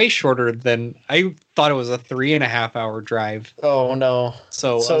drive's way shorter than I thought. It was a 3.5 hour drive. Oh no.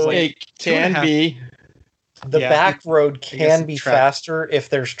 So I was like, it can be. The back road can be faster if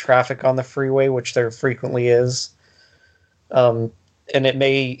there's traffic on the freeway, which there frequently is. And it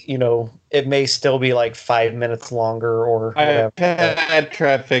may still be like 5 minutes longer or whatever. I had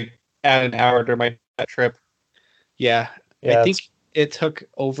traffic at an hour during my trip. Yeah. I think it took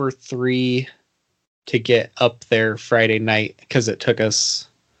over 3 to get up there Friday night because it took us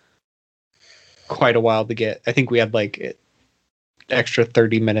quite a while to get. I think we had like extra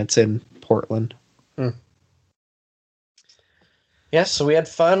 30 minutes in Portland. Yeah, so we had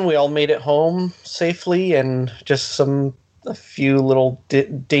fun. We all made it home safely, and just a few little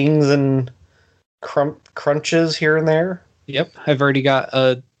dings and crunches here and there. Yep, I've already got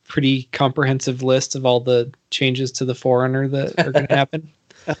a pretty comprehensive list of all the changes to the Forerunner that are going to happen.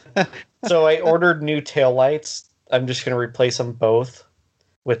 So I ordered new taillights. I'm just going to replace them both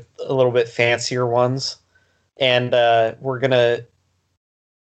with a little bit fancier ones. And we're going to,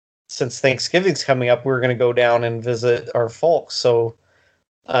 since Thanksgiving's coming up, we're going to go down and visit our folks. So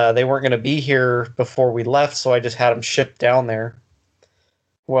they weren't going to be here before we left, so I just had them shipped down there.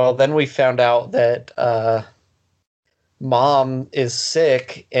 Well, then we found out that Mom is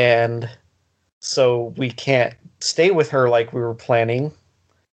sick, and so we can't stay with her like we were planning.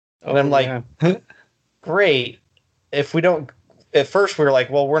 And I'm like, great. If we don't, at first we were like,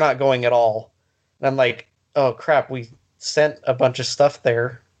 well, we're not going at all. And I'm like, oh crap, we sent a bunch of stuff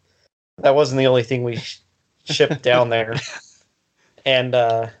there. That wasn't the only thing we shipped down there. And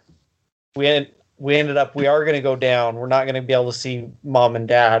we ended up, we are going to go down. We're not going to be able to see Mom and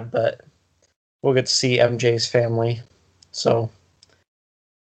Dad, but we'll get to see MJ's family. So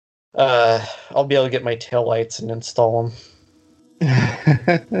I'll be able to get my taillights and install them.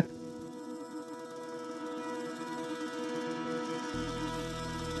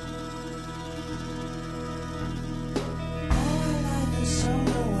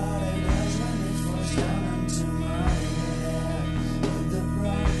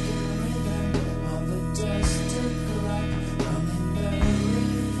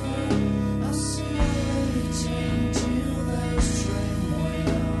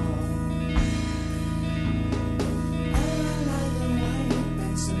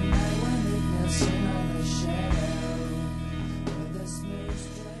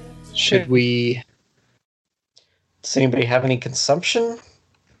 Should we... Does anybody have any consumption?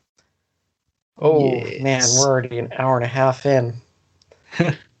 Oh, yes. Man, we're already an hour and a half in.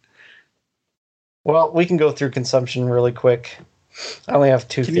 Well, we can go through consumption really quick. I only have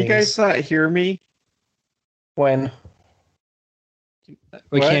two Can things. you guys not hear me? When?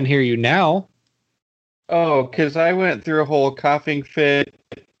 We What? can't hear you now. Oh, because I went through a whole coughing fit.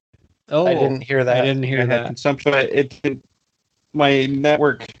 Oh, I didn't hear that. I didn't hear I had that. consumption, but my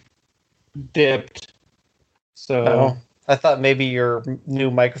network dipped. So Oh, I thought maybe your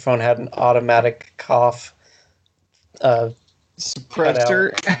new microphone had an automatic cough.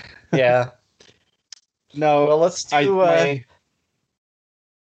 suppressor. Yeah. No, Well, let's do.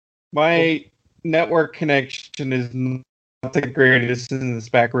 my network connection is not the greatest in this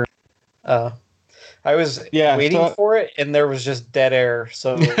back room. I was waiting for it, and there was just dead air.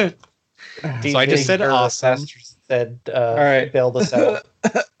 So, So I just said awesome. Said, all right, bailed us out.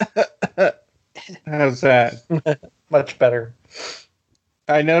 How's that? Much better.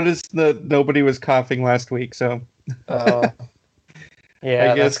 I noticed that nobody was coughing last week, so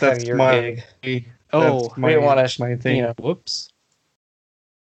Yeah, I guess that's kind of your gig. Oh, we didn't want to, my thing. Whoops.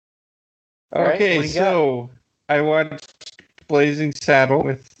 Okay, right, so I watched Blazing Saddle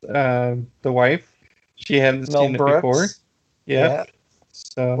with the wife. She hadn't Mel seen it Brooks. before. Yeah.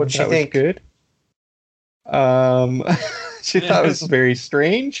 So What'd she that think? was good. She thought it was very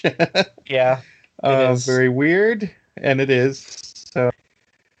strange. Yeah. It is. Very weird, and it is. So,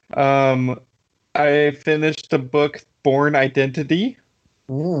 I finished the book Bourne Identity,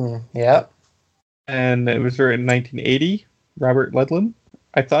 Yeah. and it was written in 1980. Robert Ludlum.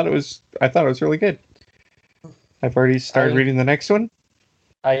 I thought it was really good. I've already started reading the next one.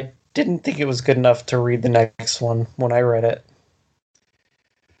 I didn't think it was good enough to read the next one when I read it.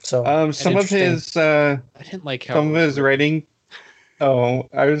 So some of his I didn't like how some of his writing. Oh,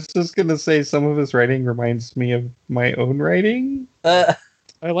 I was just gonna say some of his writing reminds me of my own writing. I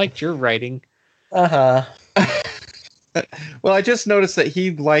liked your writing. Well, I just noticed that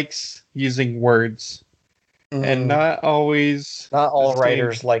he likes using words, and not always. Not all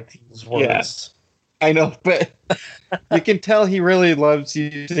writers like to use words. Yeah, I know, but you can tell he really loves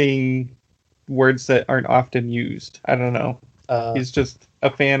using words that aren't often used. I don't know. He's just a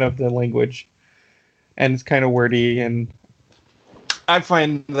fan of the language, and it's kind of wordy, and I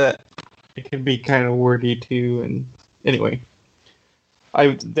find that it can be kind of wordy too. And anyway,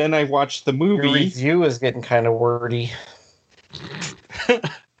 I watched the movie. Your review is getting kind of wordy.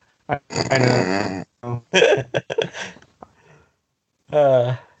 I know.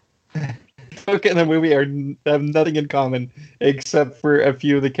 Book and the movie have nothing in common except for a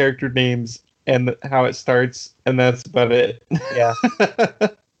few of the character names and how it starts, and that's about it. Yeah.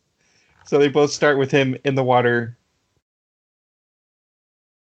 So they both start with him in the water.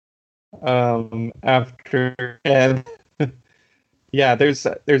 After, and yeah,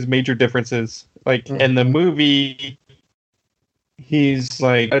 there's major differences. Like in the movie, he's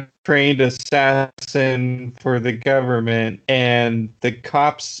like a trained assassin for the government, and the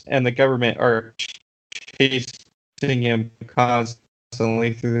cops and the government are chasing him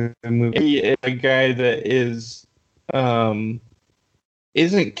constantly through the movie. He is a guy that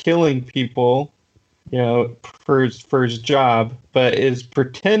isn't killing people, for his job, but is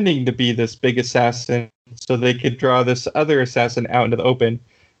pretending to be this big assassin so they could draw this other assassin out into the open.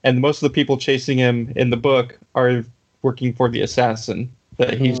 And most of the people chasing him in the book are working for the assassin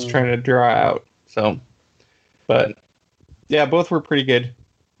that he's trying to draw out. So, but yeah, both were pretty good.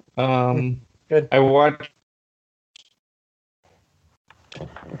 Good. I watched.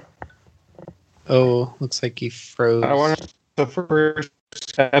 Oh, looks like he froze. I watched the first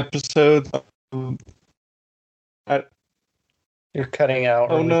episode. You're cutting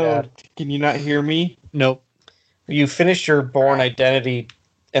out. Oh really no! bad. Can you not hear me? Nope. You finished your Bourne Identity,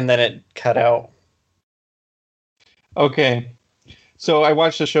 and then it cut out. Okay, so I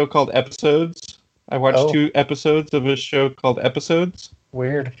watched a show called Episodes. I watched 2 episodes of a show called Episodes.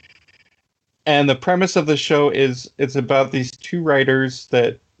 Weird. And the premise of the show is it's about these 2 writers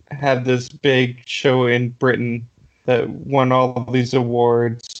that had this big show in Britain that won all of these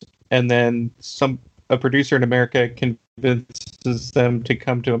awards, and then a producer in America convinces them to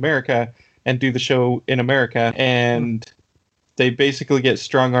come to America and do the show in America, and they basically get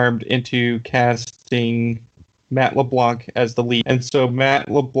strong-armed into casting Matt LeBlanc as the lead. And so Matt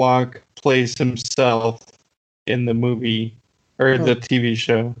LeBlanc plays himself in the movie or the TV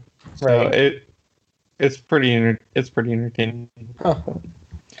show. So Right. it's pretty entertaining. Huh.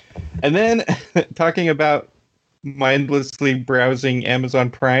 And then talking about mindlessly browsing Amazon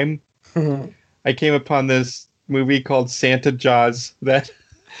Prime, I came upon this movie called Santa Jaws that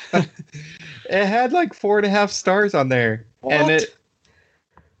it had like 4.5 stars on there. What? And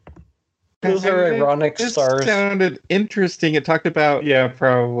Those are ironic stars. It sounded interesting. It talked about, yeah,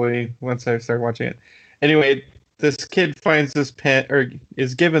 probably once I started watching it. Anyway, this kid finds this pen, or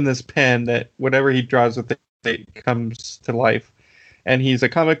is given this pen that whatever he draws with it comes to life. And he's a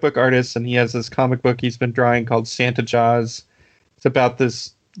comic book artist, and he has this comic book he's been drawing called Santa Jaws. It's about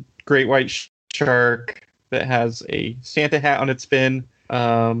this great white shark that has a Santa hat on its fin.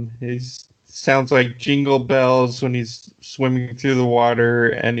 He sounds like jingle bells when he's swimming through the water,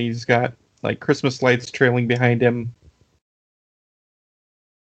 and he's got like Christmas lights trailing behind him.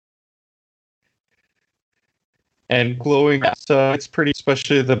 And glowing. So it's pretty,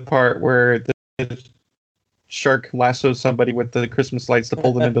 especially the part where the shark lassos somebody with the Christmas lights to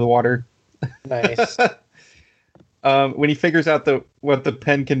pull them into the water. Nice. When he figures out what the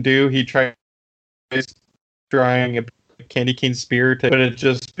pen can do, he tries drawing a candy cane spear, but it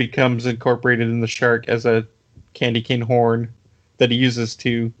just becomes incorporated in the shark as a candy cane horn that he uses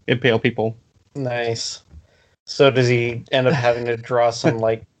to impale people. Nice. So does he end up having to draw some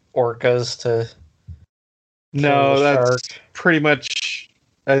like orcas to? No, that's pretty much.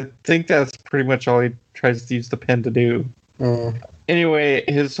 I think that's pretty much all he tries to use the pen to do. Anyway,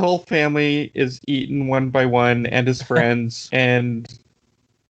 his whole family is eaten one by one, and his friends, and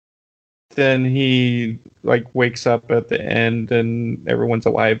then he like wakes up at the end, and everyone's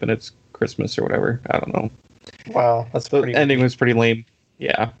alive, and it's Christmas or whatever. I don't know. Wow, that's the ending was pretty lame.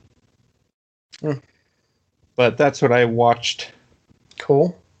 Yeah. But that's what I watched.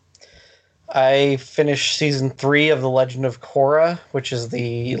 Cool. I finished season 3 of The Legend of Korra, which is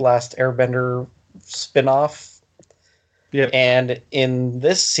the Last Airbender spin-off. Yep. And in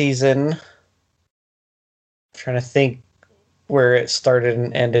this season, I'm trying to think where it started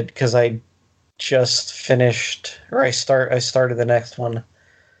and ended, because I just finished, or I started the next one.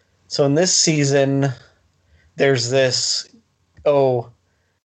 So in this season, there's this,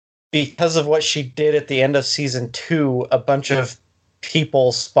 because of what she did at the end of season 2, a bunch of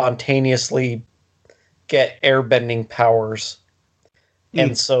people spontaneously get airbending powers.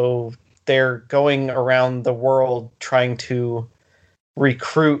 And so they're going around the world trying to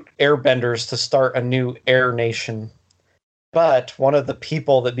recruit airbenders to start a new air nation. But one of the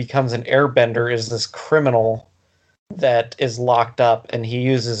people that becomes an airbender is this criminal that is locked up, and he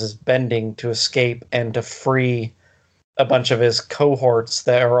uses his bending to escape and to free a bunch of his cohorts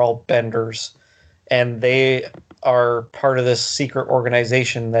that are all benders. And they are part of this secret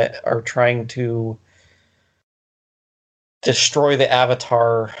organization that are trying to destroy the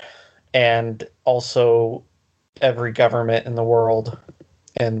Avatar and also every government in the world.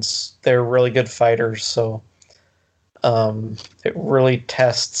 And they're really good fighters, so it really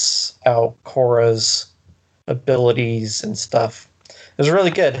tests out Korra's abilities and stuff. It was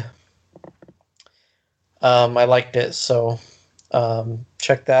really good. I liked it, so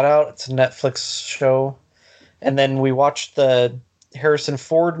check that out. It's a Netflix show. And then we watched the Harrison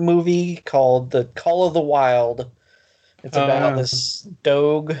Ford movie called The Call of the Wild. It's about this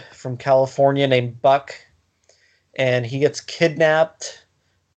dogue from California named Buck, and he gets kidnapped.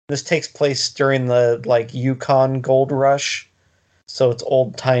 This takes place during the Yukon gold rush, so it's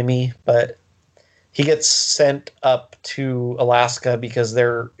old timey. But he gets sent up to Alaska because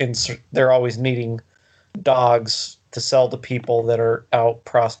they're always needing dogs to sell to people that are out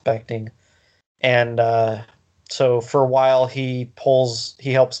prospecting, and so for a while he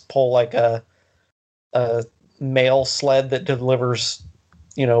helps pull like a mail sled that delivers,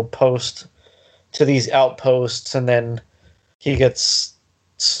 post to these outposts, and then he gets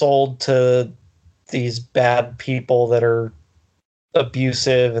sold to these bad people that are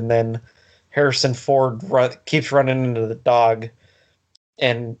abusive, and then Harrison Ford keeps running into the dog,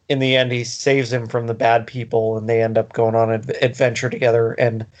 and in the end he saves him from the bad people, and they end up going on an adventure together.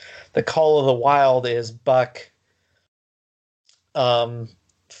 And The Call of the Wild is Buck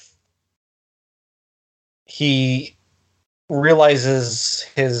he realizes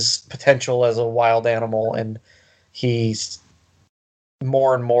his potential as a wild animal, and he's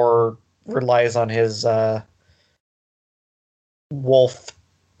more and more relies on his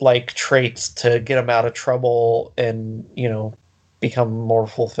wolf-like traits to get him out of trouble and, become more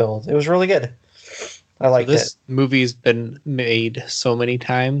fulfilled. It was really good. I liked it. This movie's been made so many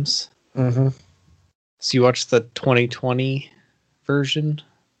times. Mm-hmm. So you watched the 2020 version?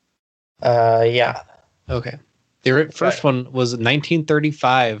 Yeah. Okay. The first one was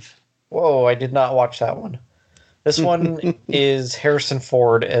 1935. Whoa, I did not watch that one. This one is Harrison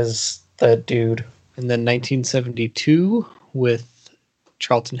Ford as the dude. And then 1972 with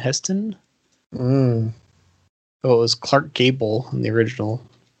Charlton Heston. Mm. Oh, it was Clark Gable in the original.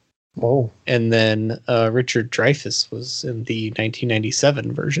 Whoa. And then Richard Dreyfuss was in the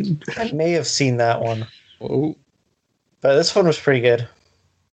 1997 version. I may have seen that one. Whoa. But this one was pretty good.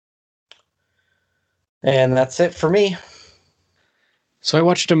 And that's it for me. So I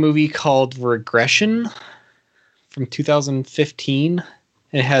watched a movie called Regression from 2015.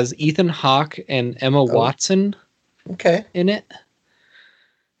 It has Ethan Hawke and Emma Watson in it.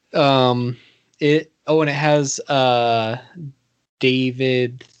 And it has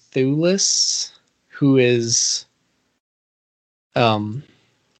David Thewlis, who is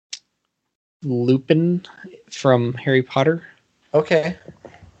Lupin from Harry Potter. Okay.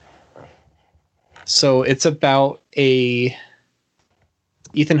 So it's about Ethan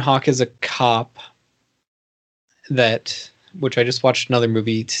Hawke is a cop which I just watched another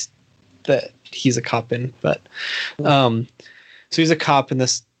movie that he's a cop in, but so he's a cop in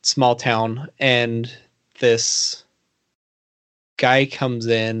this small town, and this guy comes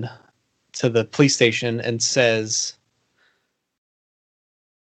in to the police station and says,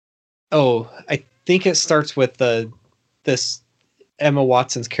 I think it starts with this Emma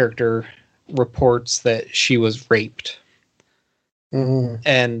Watson's character reports that she was raped. Mm-hmm.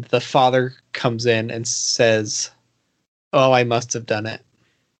 And the father comes in and says, "Oh, I must have done it."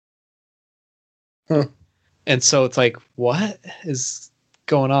 And so it's like, what is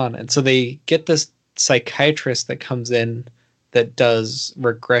going on? And so they get this psychiatrist that comes in that does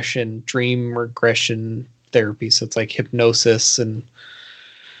dream regression therapy. So it's like hypnosis and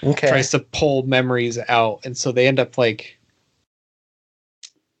tries to pull memories out. And so they end up like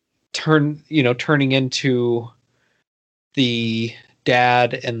turning into the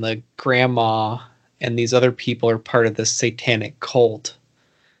dad and the grandma, and these other people are part of this satanic cult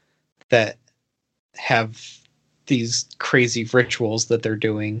that have these crazy rituals that they're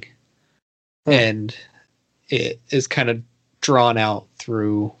doing. And it is kind of drawn out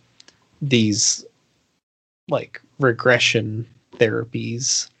through these like regression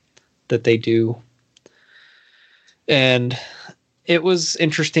therapies that they do. And it was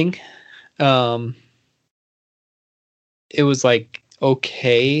interesting. It was like,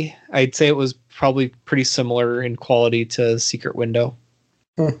 okay. I'd say it was probably pretty similar in quality to Secret Window.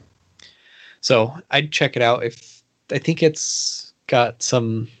 So I'd check it out. I think it's got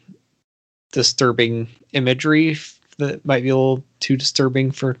some disturbing imagery that might be a little too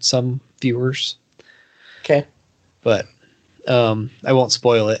disturbing for some viewers. Okay. But I won't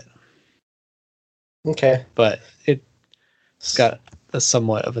spoil it. Okay. But it's got a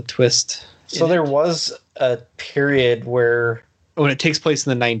somewhat of a twist. So there was a period where... When it takes place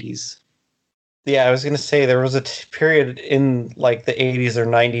in the 90s. Yeah, I was going to say there was a period in like the 80s or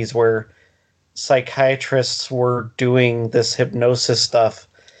 90s where psychiatrists were doing this hypnosis stuff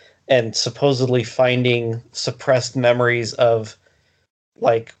and supposedly finding suppressed memories of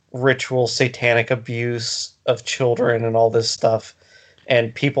like ritual satanic abuse of children and all this stuff.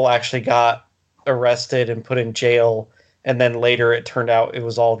 And people actually got arrested and put in jail. And then later it turned out it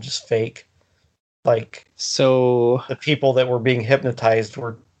was all just fake. Like, so the people that were being hypnotized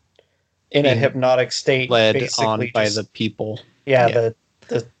were in a hypnotic state, led basically on by the people. Yeah.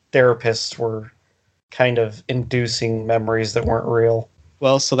 The therapists were kind of inducing memories that weren't real.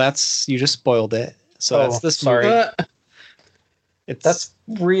 Well, so you just spoiled it. So that's this sorry. movie. That's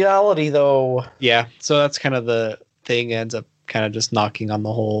reality, though. Yeah, so that's kind of the thing. Ends up kind of just knocking on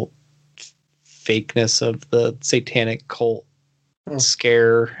the whole fakeness of the satanic cult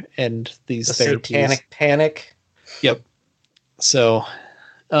scare and these the therapies. Satanic panic. Yep. So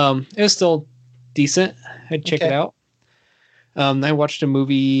it was still decent. I'd check it out. I watched a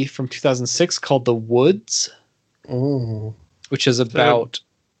movie from 2006 called The Woods, which is about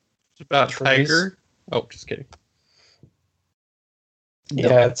Tiger. Oh, just kidding.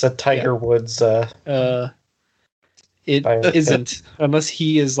 Yeah, it's a Tiger Woods. It isn't, unless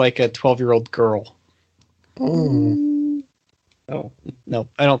he is like a 12-year-old girl. Oh no,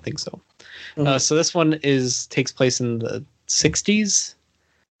 I don't think so. So this one takes place in the 60s,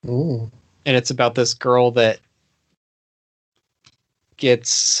 and it's about this girl that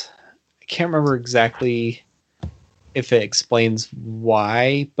gets, I can't remember exactly if it explains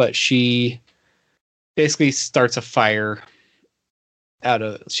why, but she basically starts a fire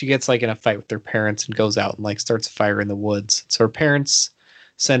she gets like in a fight with her parents and goes out and like starts a fire in the woods. So her parents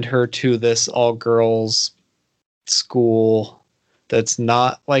send her to this all girls school that's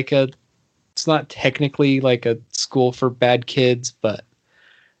not like it's not technically like a school for bad kids, but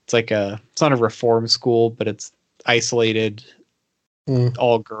it's not a reform school, but it's isolated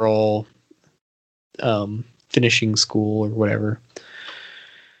all girl finishing school or whatever.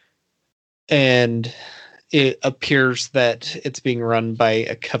 And it appears that it's being run by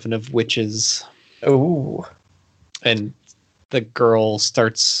a coven of witches. Oh. And the girl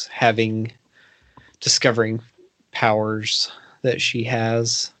starts discovering powers that she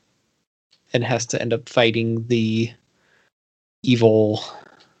has and has to end up fighting the evil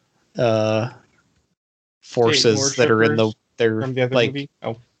forces that are in the from the other movie.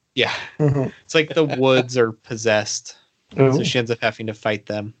 Oh, yeah. Mm-hmm. It's like the woods are possessed. Ooh. So she ends up having to fight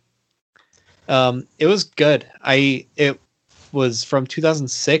them. It was good. It was from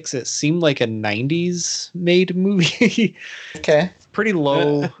 2006. It seemed like a 90s made movie. Okay. Pretty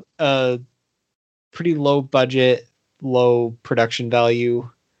low budget, low production value.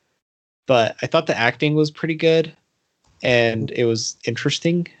 But I thought the acting was pretty good and it was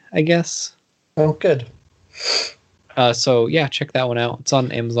interesting, I guess. Oh, good. So yeah, check that one out. It's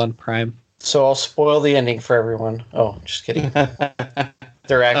on Amazon Prime. So I'll spoil the ending for everyone. Oh, just kidding.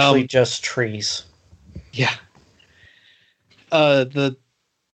 They're actually just trees. Yeah. I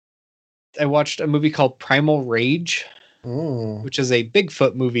watched a movie called Primal Rage, which is a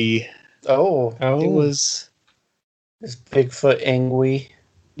Bigfoot movie. Oh. It was... Is Bigfoot angry?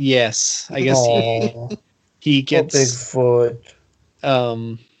 Yes. I guess he gets... Bigfoot.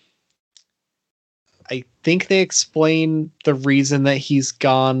 I think they explain the reason that he's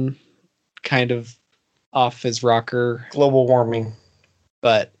gone kind of off his rocker. Global warming.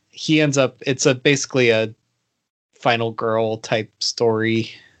 But he ends up... It's basically a Final Girl type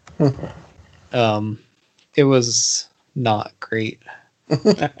story. It was not great.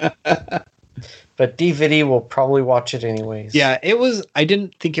 But DVD will probably watch it anyways. Yeah, it was. I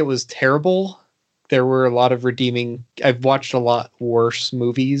didn't think it was terrible. There were a lot of redeeming. I've watched a lot worse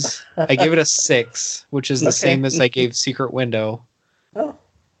movies. I gave it a 6, which is the same as I gave Secret Window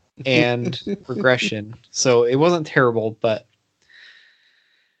and Regression. So it wasn't terrible, but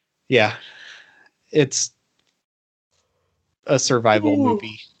yeah, it's a survival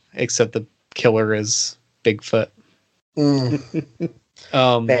movie, except the killer is Bigfoot.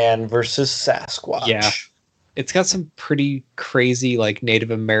 Man versus Sasquatch. Yeah, it's got some pretty crazy like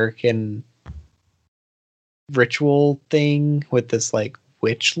Native American ritual thing with this like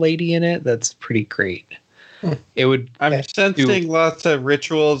witch lady in it. That's pretty great. It would. I'm sensing lots of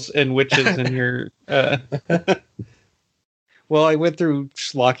rituals and witches in your. Well, I went through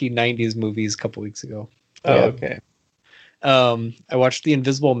schlocky 90s movies a couple weeks ago. Oh, okay. I watched The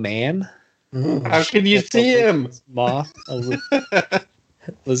Invisible Man. How can you see him?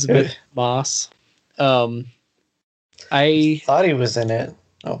 Elizabeth Moss. I thought he was in it.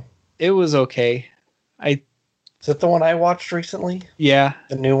 Oh, it was okay. Is it the one I watched recently? Yeah,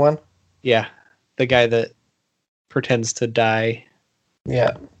 the new one. Yeah, the guy that pretends to die.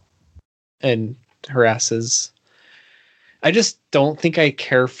 Yeah, and harasses. I just don't think I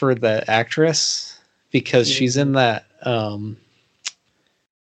care for the actress because she's in that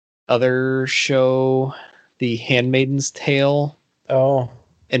other show, The Handmaid's Tale. Oh.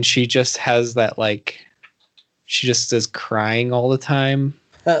 And she just has that, like, she just is crying all the time,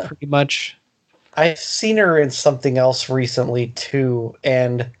 pretty much. I've seen her in something else recently, too,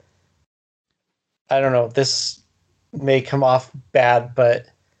 and I don't know, this may come off bad, but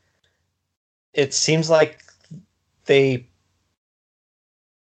it seems like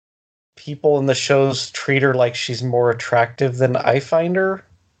people in the shows treat her like she's more attractive than I find her,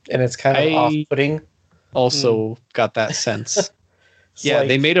 and it's kind of off-putting. Also got that sense. Yeah, like,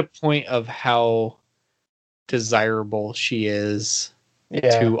 they made a point of how desirable she is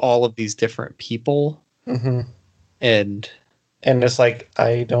to all of these different people. Mm-hmm. And it's like,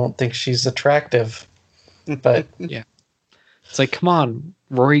 I don't think she's attractive. But yeah. It's like, come on,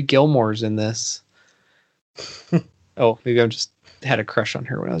 Rory Gilmore's in this. Oh, maybe I just had a crush on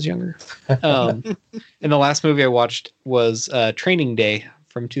her when I was younger. And the last movie I watched was Training Day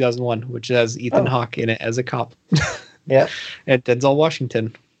from 2001, which has Ethan Hawke in it as a cop. Yeah. At Denzel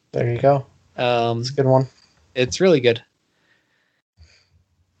Washington. There you go. It's a good one. It's really good.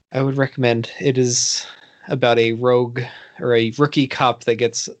 I would recommend. It is about a rogue or a rookie cop that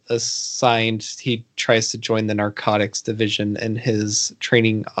gets assigned. He tries to join the narcotics division, and his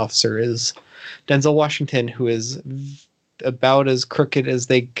training officer is Denzel Washington, who is about as crooked as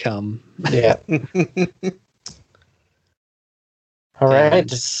they come. Yeah. All right.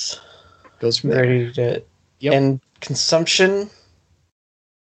 Just goes from ready there. And consumption.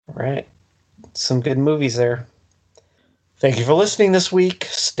 All right. Some good movies there. Thank you for listening this week.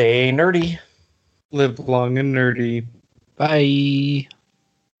 Stay nerdy. Live long and nerdy. Bye. You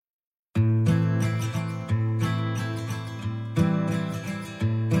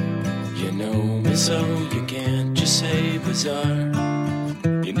know me so you can't just say bizarre.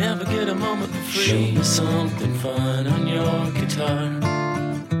 You never get get a moment for free. Show me something fun on your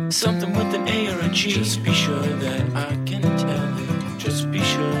guitar. Something with an A or a G. Just be sure that I can tell it. Just be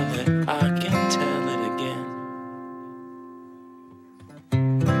sure that I can tell it again.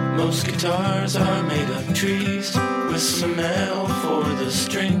 Most guitars are made of trees, with some L for the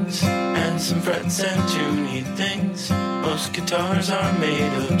strings, and some frets and tuney things. Most guitars are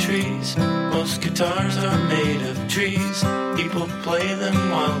made of trees. Most guitars are made of trees. People play them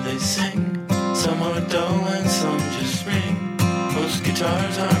while they sing. Some are dull and some just ring. Most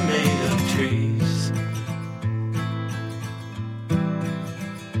guitars are made of trees.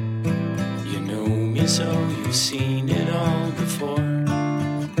 You know me so you've seen it all before.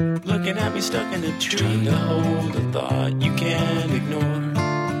 Looking at me stuck in a tree, trying to hold a thought you can't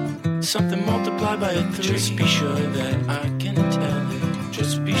ignore. Something multiplied by a 3. Just be sure that I can tell it.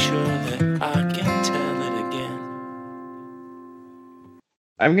 Just be sure that I can tell it again.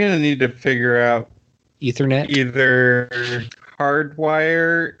 I'm gonna need to figure out Ethernet? either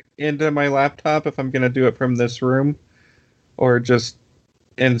hardwire into my laptop if I'm gonna do it from this room, or just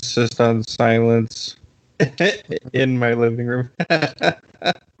insist on silence in my living room.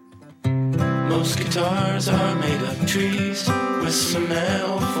 Most guitars are made of trees, with some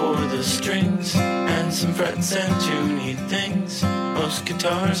L for the strings, and some frets and tuney things. Most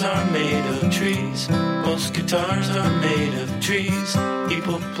guitars are made of trees. Most guitars are made of trees.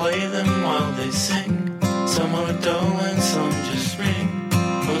 People play them while they sing. Some are dull and some just ring.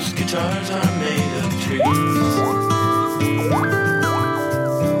 Most guitars are made of trees.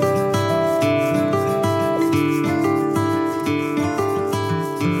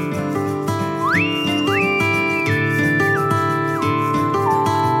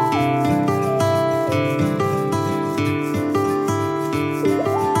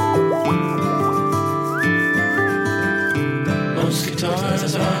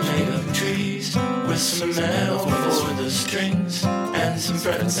 Some L for the strings, and some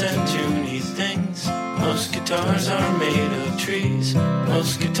frets and tuney things. Most guitars are made of trees.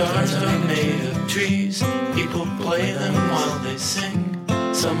 Most guitars are made of trees. People play them while they sing.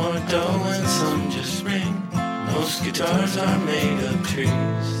 Some are dull and some just ring. Most guitars are made of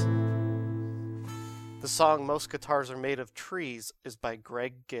trees. The song Most Guitars Are Made of Trees is by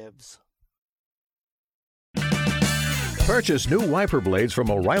Greg Gibbs. Purchase new wiper blades from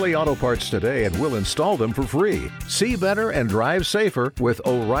O'Reilly Auto Parts today and we'll install them for free. See better and drive safer with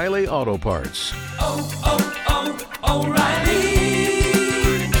O'Reilly Auto Parts. Oh, oh, oh, O'Reilly